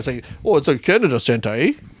people talk, it's like, "Oh, it's like Canada Santa,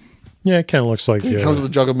 eh?" Yeah, it kind of looks like It comes with a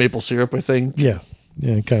jug of maple syrup, I think. Yeah,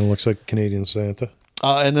 it kind of looks like Canadian Santa.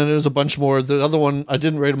 And then there's a bunch more. The other one, I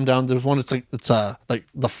didn't write them down. There's one. It's like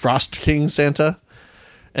the Frost King Santa,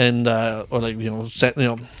 and or like I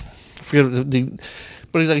forget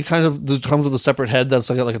but he's like kind of comes with a separate head that's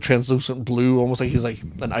like a translucent blue, almost like he's like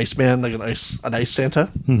an Iceman, like an ice Santa.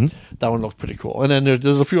 Mm-hmm. That one looks pretty cool. And then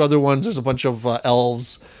there's a few other ones. There's a bunch of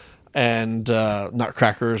elves and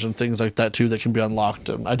nutcrackers and things like that too that can be unlocked.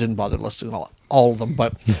 And I didn't bother listing all of them,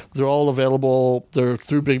 but they're all available. They're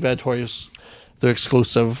through Big Bad Toys. They're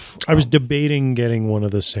exclusive. I was debating getting one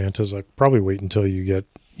of the Santas. Like, probably wait until you get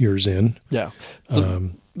yours in. Yeah.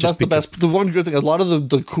 That's the best. The one good thing, a lot of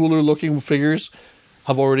the cooler looking figures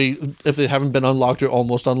have already, if they haven't been unlocked, or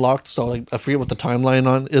almost unlocked. So like, I forget what the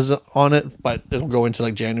timeline is on it, but it'll go into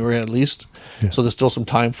like January at least. Yeah. So there's still some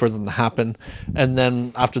time for them to happen. And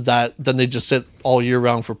then after that, then they just sit all year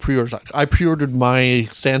round for pre-orders. I pre-ordered my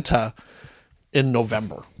Santa in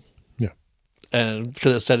November. And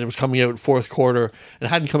because it said it was coming out fourth quarter and it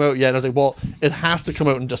hadn't come out yet, I was like, well, it has to come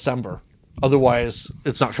out in December. Otherwise,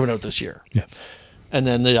 it's not coming out this year. Yeah. And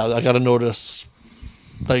then I got a notice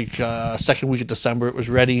like second week of December it was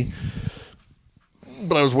ready.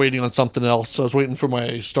 But I was waiting on something else. So I was waiting for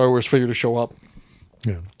my Star Wars figure to show up.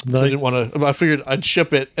 Yeah. So I didn't want to. I figured I'd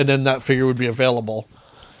ship it and then that figure would be available.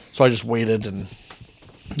 So I just waited. And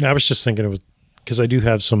I was just thinking it was because I do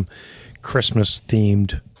have some Christmas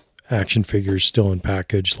themed action figures still in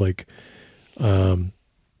package, like Jingle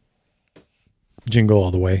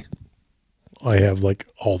All the Way. I have like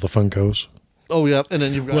all the Funkos. Oh yeah, and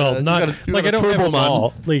then you've got I don't have them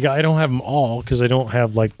all. Like I don't have them all because I don't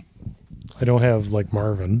have like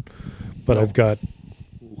Marvin, but I've got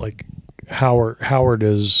like Howard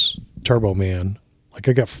is Turbo Man. Like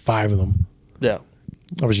I got 5 of them. Yeah,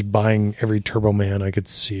 I was just buying every Turbo Man I could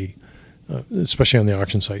see, especially on the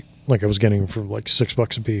auction site. Like I was getting them for like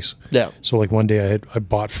 $6 a piece. Yeah. So like one day I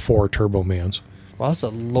bought 4 Turbo Mans. Wow, that's a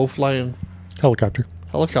low flying helicopter.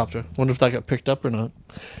 Wonder if that got picked up or not.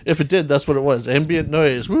 If it did, that's what it was. Ambient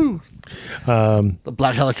noise. Woo. The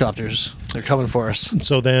black helicopters. They're coming for us.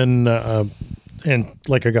 So then, and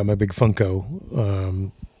like I got my big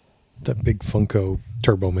Funko, that big Funko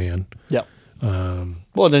Turbo Man. Yeah.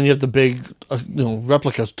 Well, then you have the big,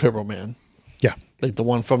 replica Turbo Man. Yeah. Like the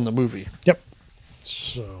one from the movie. Yep.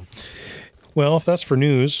 So, well, if that's for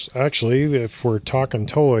news, actually, if we're talking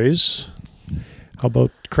toys, how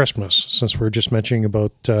about Christmas? Since we're just mentioning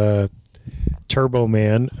about Turbo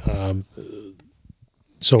Man.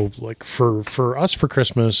 So, like for us for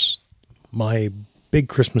Christmas, my big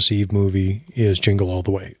Christmas Eve movie is Jingle All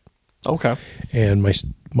the Way. Okay. And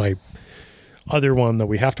my other one that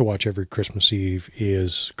we have to watch every Christmas Eve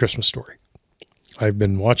is Christmas Story. I've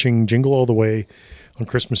been watching Jingle All the Way on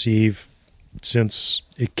Christmas Eve since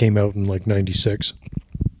it came out in like 96.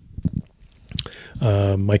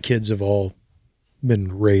 My kids have all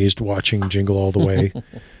been raised watching Jingle All the Way.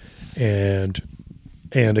 and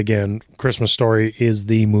again, Christmas Story is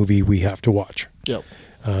the movie we have to watch. Yep.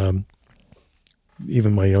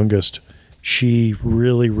 Even my youngest, she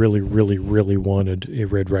really, really, really, really wanted a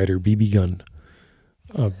Red Ryder BB gun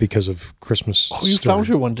because of Christmas. Oh, you found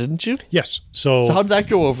her one, didn't you? Yes. So how did that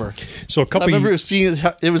go over? So I remember seeing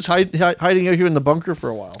it was hiding out here in the bunker for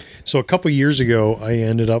a while. So a couple years ago, I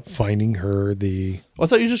ended up finding her I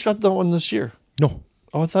thought you just got the one this year. No.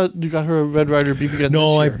 Oh, I thought you got her a Red Ryder BB gun.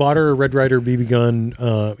 No, this year. I bought her a Red Ryder BB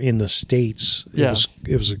gun in the States. It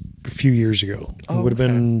was a few years ago. Oh, it would have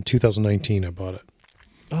been 2019 I bought it.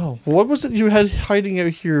 Oh, well, what was it you had hiding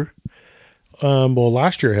out here? Well,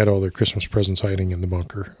 last year I had all their Christmas presents hiding in the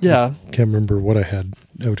bunker. Yeah. I can't remember what I had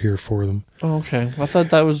out here for them. Oh, okay. I thought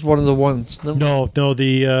that was one of the ones. No,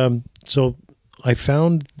 so I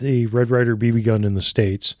found the Red Ryder BB gun in the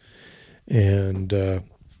States and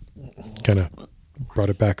kind of brought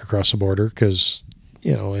it back across the border because,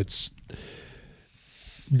 I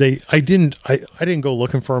didn't go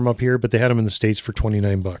looking for them up here, but they had them in the States for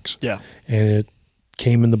 $29. Yeah. And it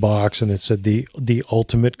came in the box and it said the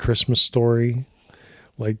ultimate Christmas story.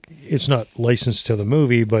 Like it's not licensed to the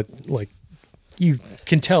movie, but like you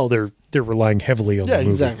can tell they're relying heavily on the movie.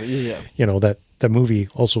 Exactly. Yeah. That movie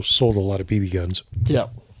also sold a lot of BB guns. Yeah.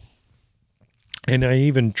 And I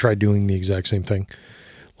even tried doing the exact same thing.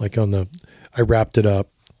 Like I wrapped it up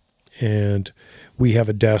and we have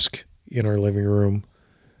a desk in our living room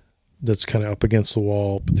that's kind of up against the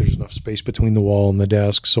wall, but there's enough space between the wall and the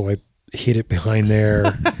desk. So I hid it behind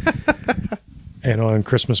there. And on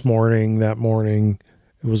Christmas morning, it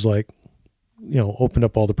was like, opened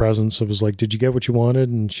up all the presents. I was like, did you get what you wanted?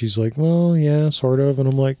 And she's like, well, yeah, sort of. And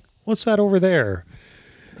I'm like, what's that over there?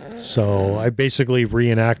 So I basically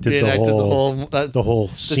reenacted the whole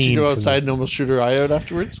scene. Did she go outside and almost shoot her eye out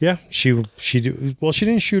afterwards? Yeah, she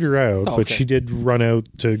didn't shoot her out, but she did run out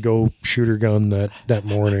to go shoot her gun that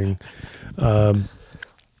morning. And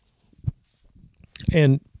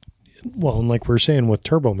like we were saying with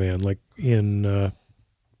Turbo Man, like in I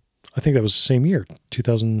think that was the same year,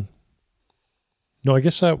 2000. No, I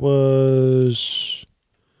guess that was.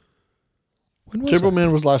 When was Turbo that?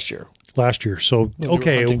 Man was last year. Last year. So,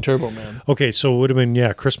 okay. Turbo Man. Okay, so it would have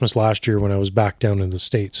been, Christmas last year when I was back down in the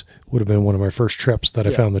States. Would have been one of my first trips that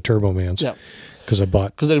I found the Turbo Mans. Yeah. Because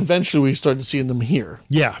then eventually we started seeing them here.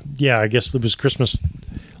 Yeah. Yeah, I guess it was Christmas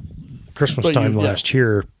time last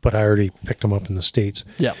year, but I already picked them up in the States.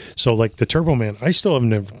 Yeah. So, like the Turbo Man, I still have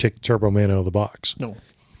never taken Turbo Man out of the box. No.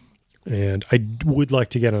 And I would like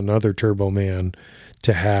to get another Turbo Man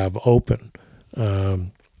to have open.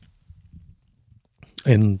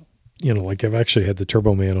 And, like I've actually had the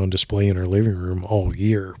Turbo Man on display in our living room all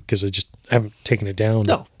year because I just haven't taken it down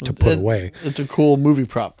to put away. It's a cool movie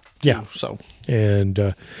prop. Yeah. So, and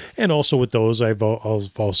also with those, I've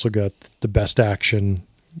also got the Best Action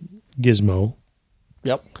Gizmo.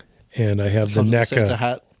 Yep. And I have the NECA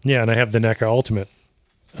hat. Yeah, and I have the NECA Ultimate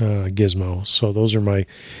Gizmo. So those are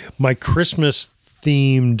my Christmas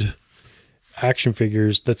themed action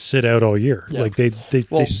figures that sit out all year. Yeah. Like they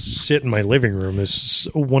sit in my living room as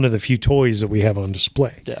one of the few toys that we have on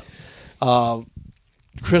display. Yeah.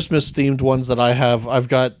 Christmas themed ones that I have, I've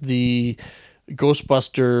got the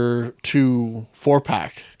Ghostbuster 2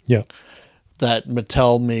 4-pack. Yeah. That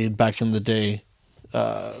Mattel made back in the day.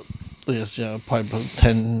 Yes, probably about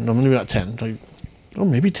 10, no, maybe not 10,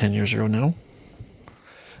 maybe 10 years ago now.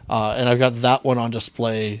 And I've got that one on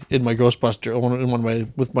display in my Ghostbuster,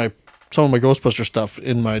 with some of my Ghostbuster stuff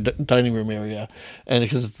in my dining room area, and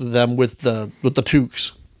because it's them with the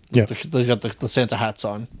toques, they got the Santa hats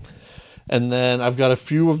on, and then I've got a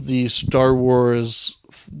few of the Star Wars,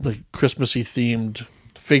 the Christmassy themed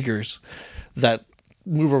figures that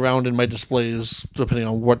move around in my displays depending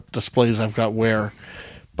on what displays I've got where,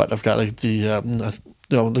 but I've got like the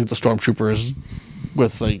like the Stormtroopers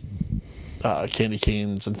with like candy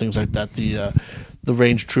canes and things like that. The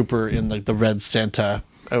Range Trooper in like the red Santa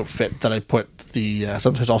outfit that I put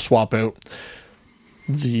sometimes I'll swap out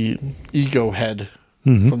the Ego head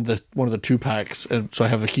from one of the 2-packs, and so I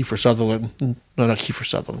have a Kiefer Sutherland. No, not Kiefer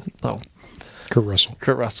Sutherland. No, Kurt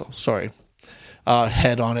Russell. Sorry,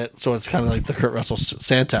 head on it. So it's kind of like the Kurt Russell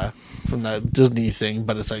Santa from that Disney thing,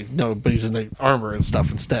 but it's like but he's in the armor and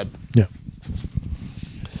stuff instead. Yeah.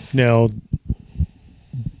 Now,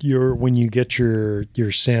 when you get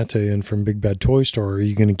your Santa in from Big Bad Toy Store, are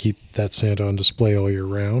you going to keep that Santa on display all year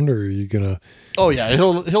round, or are you going to? Oh yeah,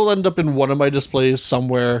 he'll end up in one of my displays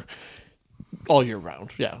somewhere all year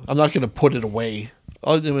round. Yeah, I'm not going to put it away.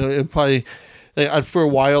 It probably for a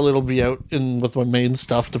while it'll be out with my main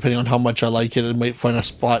stuff, depending on how much I like it. It might find a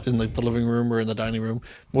spot in like the living room or in the dining room.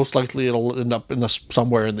 Most likely it'll end up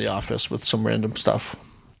somewhere in the office with some random stuff.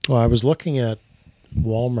 Well, I was looking at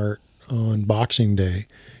Walmart on Boxing Day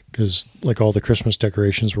because like all the Christmas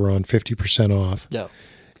decorations were on 50% off. Yeah.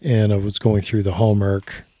 And I was going through the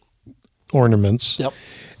Hallmark ornaments. Yep.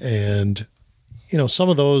 And, some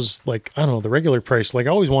of those, like, I don't know, the regular price, like I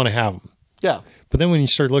always want to have them. Yeah. But then when you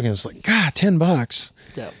start looking, it's like, God, $10.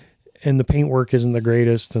 Yeah. And the paintwork isn't the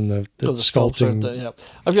greatest, and the sculpting. Yeah.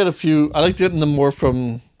 I've got a few. I like getting them more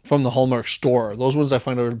from the Hallmark store. Those ones I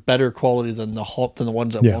find are better quality than the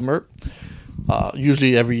ones at Walmart.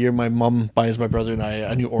 Usually every year my mom buys my brother and I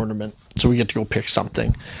a new ornament, so we get to go pick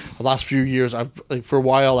something. The last few years, for a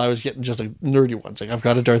while I was getting just like nerdy ones. Like I've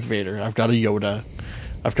got a Darth Vader, I've got a Yoda,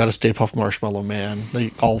 I've got a Stay Puft Marshmallow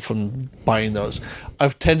Man. All from buying those.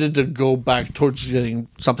 I've tended to go back towards getting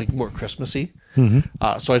something more Christmassy.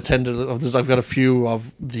 Mm-hmm. So I've got a few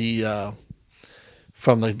of the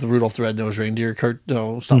from like the Rudolph the Red-Nosed Reindeer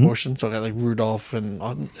stop motion. So I got like Rudolph and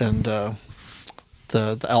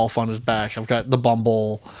the elf on his back. I've got the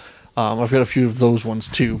Bumble. I've got a few of those ones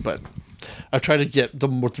too, but I've tried to get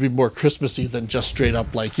them to be more Christmassy than just straight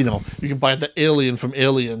up like, you can buy the alien from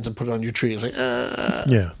Aliens and put it on your tree. It's like,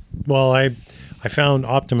 Yeah. Well, I found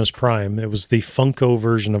Optimus Prime. It was the Funko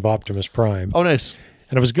version of Optimus Prime. Oh, nice.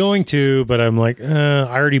 And I was going to, but I'm like, I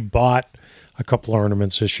already bought a couple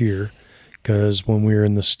ornaments this year because when we were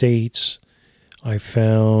in the States, I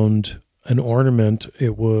found an ornament.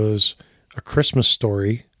 It was A Christmas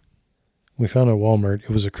Story We found it at Walmart. It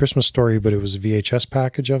was A Christmas Story, but it was a VHS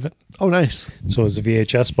package of it. Oh, nice. So it was a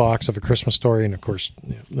VHS box of A Christmas Story, and of course,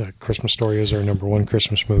 A Christmas Story is our number one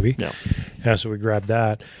Christmas movie. Yeah. So we grabbed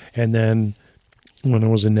that, and then when I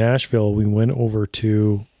was in Nashville, we went over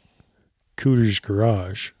to Cooter's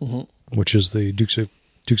Garage, which is the Dukes of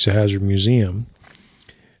Hazzard Museum,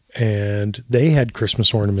 and they had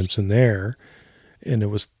Christmas ornaments in there, and it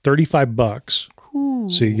was $35. Ooh.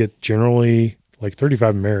 So you get generally like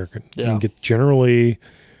 35 American. Yeah. You can get generally,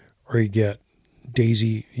 or you get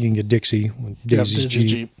Daisy. You can get Dixie, Daisy's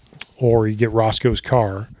Jeep, or you get Roscoe's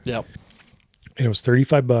car. Yep. And it was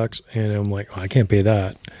 $35, and I'm like, oh, I can't pay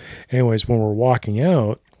that. Anyways, when we're walking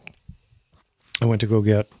out, I went to go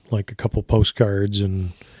get like a couple postcards,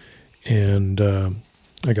 and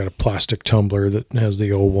I got a plastic tumbler that has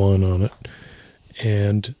the 01 on it,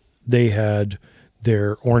 and they had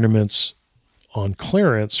their ornaments on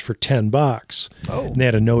clearance for $10. Oh. And they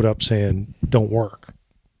had a note up saying, don't work.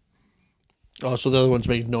 Oh, so the other ones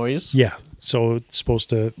make noise? Yeah. So it's supposed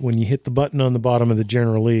to, when you hit the button on the bottom of the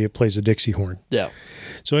General Lee, it plays a Dixie horn. Yeah.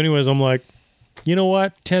 So anyways, I'm like, you know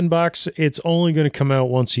what? $10, it's only going to come out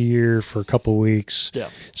once a year for a couple of weeks. Yeah.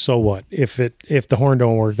 So what? If the horn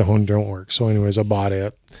don't work, the horn don't work. So anyways, I bought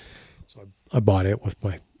it. So I bought it with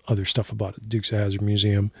my other stuff about it, Dukes of Hazzard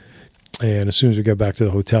Museum. And as soon as we got back to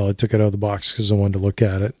the hotel, I took it out of the box because I wanted to look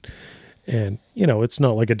at it. And it's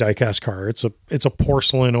not like a die-cast car. It's a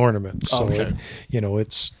porcelain ornament. So okay.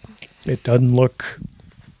 It doesn't look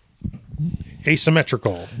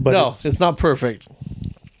asymmetrical. But no, it's not perfect.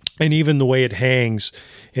 And even the way it hangs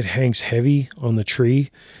heavy on the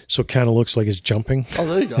tree, so it kind of looks like it's jumping. Oh,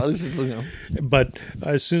 there you go. At least it's, But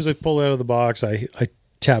as soon as I pull it out of the box, I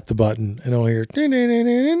tap the button, and I'll hear.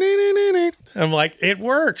 I'm like, it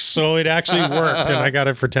works. So it actually worked, and I got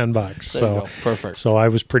it for $10. There So you go. Perfect. So I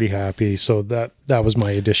was pretty happy. So that was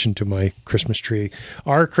my addition to my Christmas tree.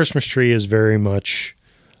 Our Christmas tree is very much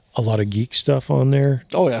a lot of geek stuff on there.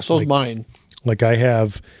 Oh yeah, so is mine. Like I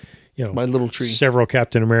have, my little tree. Several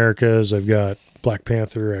Captain Americas. I've got Black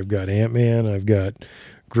Panther. I've got Ant-Man. I've got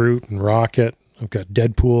Groot and Rocket. I've got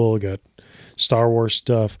Deadpool. I've got Star Wars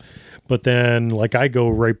stuff. But then, like, I go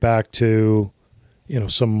right back to,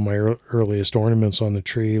 some of my earliest ornaments on the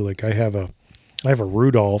tree. Like I have a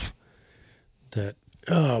Rudolph that,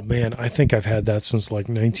 oh man, I think I've had that since like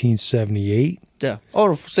 1978. Yeah.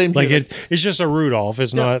 Oh, same here. Like it's just a Rudolph.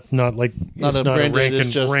 It's not like Not it's a not a branded, it's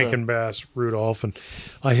just Rankin Bass Rudolph. And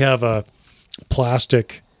I have a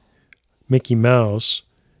plastic Mickey Mouse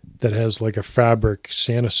that has like a fabric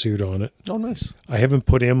Santa suit on it. Oh, nice. I haven't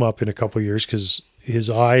put him up in a couple of years because his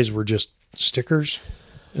eyes were just stickers,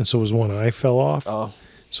 and so his one eye fell off. Oh.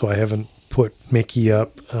 So I haven't put Mickey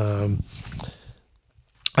up.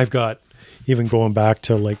 I've got, even going back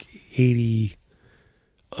to like 80.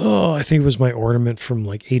 Oh, I think it was my ornament from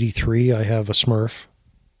like 83. I have a Smurf.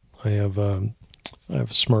 I have a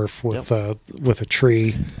Smurf with a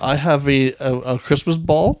tree. I have a Christmas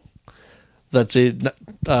ball that's a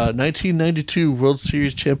 1992 World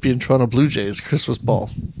Series champion Toronto Blue Jays Christmas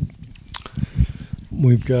ball.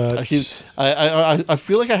 We've got. I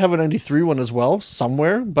feel like I have a 93 one as well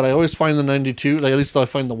somewhere, but I always find the 92. Like, at least I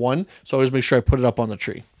find the one, so I always make sure I put it up on the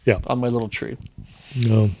tree. Yeah, on my little tree.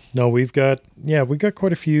 No, we've got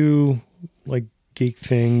quite a few like geek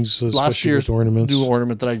things. Last year's ornaments. New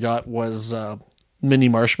ornament that I got was mini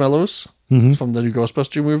marshmallows from the new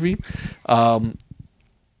Ghostbuster movie.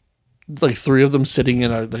 Like 3 of them sitting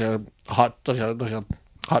in a hot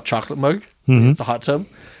chocolate mug. It's a hot tub,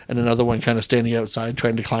 and another one kind of standing outside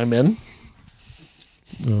trying to climb in.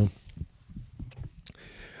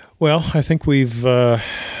 Well, I think we've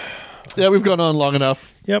we've gone on long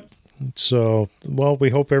enough. Yep. So, well, we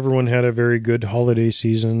hope everyone had a very good holiday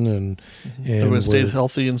season and everyone stayed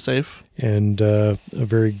healthy and safe, and a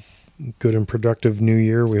very good and productive new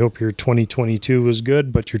year. We hope your 2022 was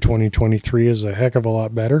good, but your 2023 is a heck of a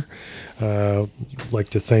lot better. I'd like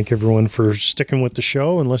to thank everyone for sticking with the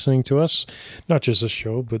show and listening to us. Not just this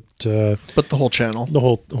show, but the whole channel. The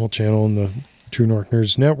whole channel and the True North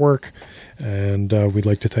Nerds Network. And we'd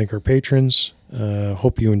like to thank our patrons.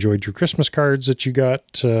 Hope you enjoyed your Christmas cards that you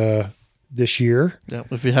got this year. Yeah,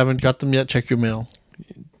 if you haven't got them yet, check your mail.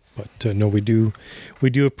 But no, we do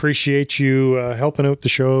appreciate you helping out the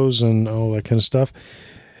shows and all that kind of stuff.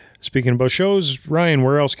 Speaking about shows, Ryan,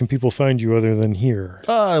 where else can people find you other than here?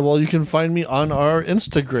 Well, you can find me on our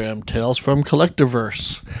Instagram, Tales from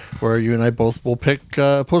Collectiverse, where you and I both will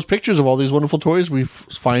post pictures of all these wonderful toys we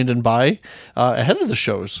find and buy ahead of the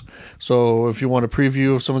shows. So if you want a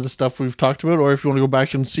preview of some of the stuff we've talked about, or if you want to go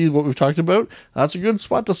back and see what we've talked about, that's a good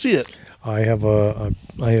spot to see it. I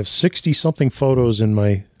have 60 something photos in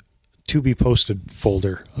my to be posted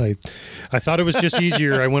folder. I thought it was just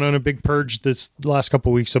easier. I went on a big purge this last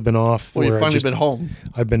couple of weeks. I've been off. Well, you've finally been home.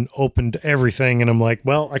 I've been opened everything, and I'm like,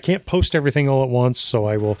 well, I can't post everything all at once, so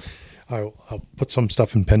I'll put some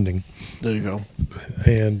stuff in pending. There you go.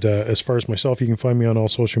 And as far as myself, you can find me on all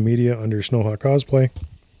social media under Snowhawk Cosplay,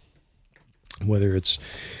 whether it's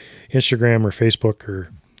Instagram or Facebook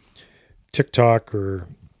or TikTok or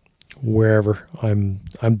wherever.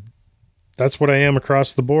 That's what I am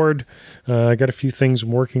across the board. I got a few things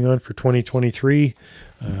I'm working on for 2023.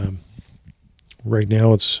 Right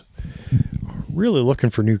now, it's really looking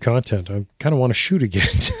for new content. I kind of want to shoot again.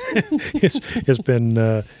 It's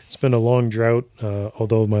been a long drought.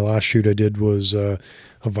 Although my last shoot I did was a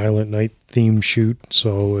Violent Night theme shoot.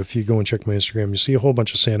 So if you go and check my Instagram, you see a whole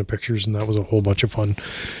bunch of Santa pictures, and that was a whole bunch of fun.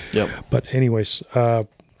 Yep. But anyways,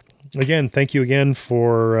 again, thank you again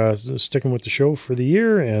for sticking with the show for the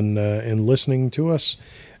year and listening to us,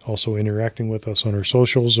 also interacting with us on our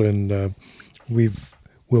socials, and we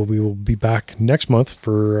will be back next month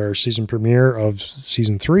for our season premiere of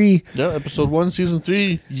season 3. Yeah, episode 1, season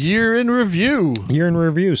 3, year in review.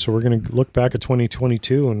 So we're going to look back at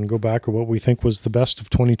 2022 and go back at what we think was the best of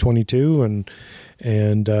 2022, and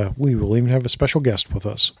we will even have a special guest with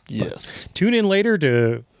us. Yes. But tune in later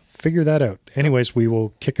to figure that out. Anyways, we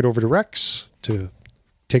will kick it over to Rex to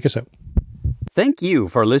take us out. Thank you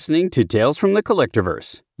for listening to Tales from the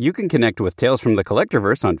Collectorverse. You can connect with Tales from the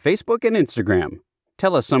Collectorverse on Facebook and Instagram.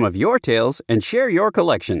 Tell us some of your tales and share your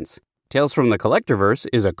collections. Tales from the Collectorverse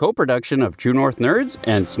is a co-production of True North Nerds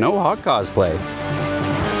and Snowhawk Cosplay.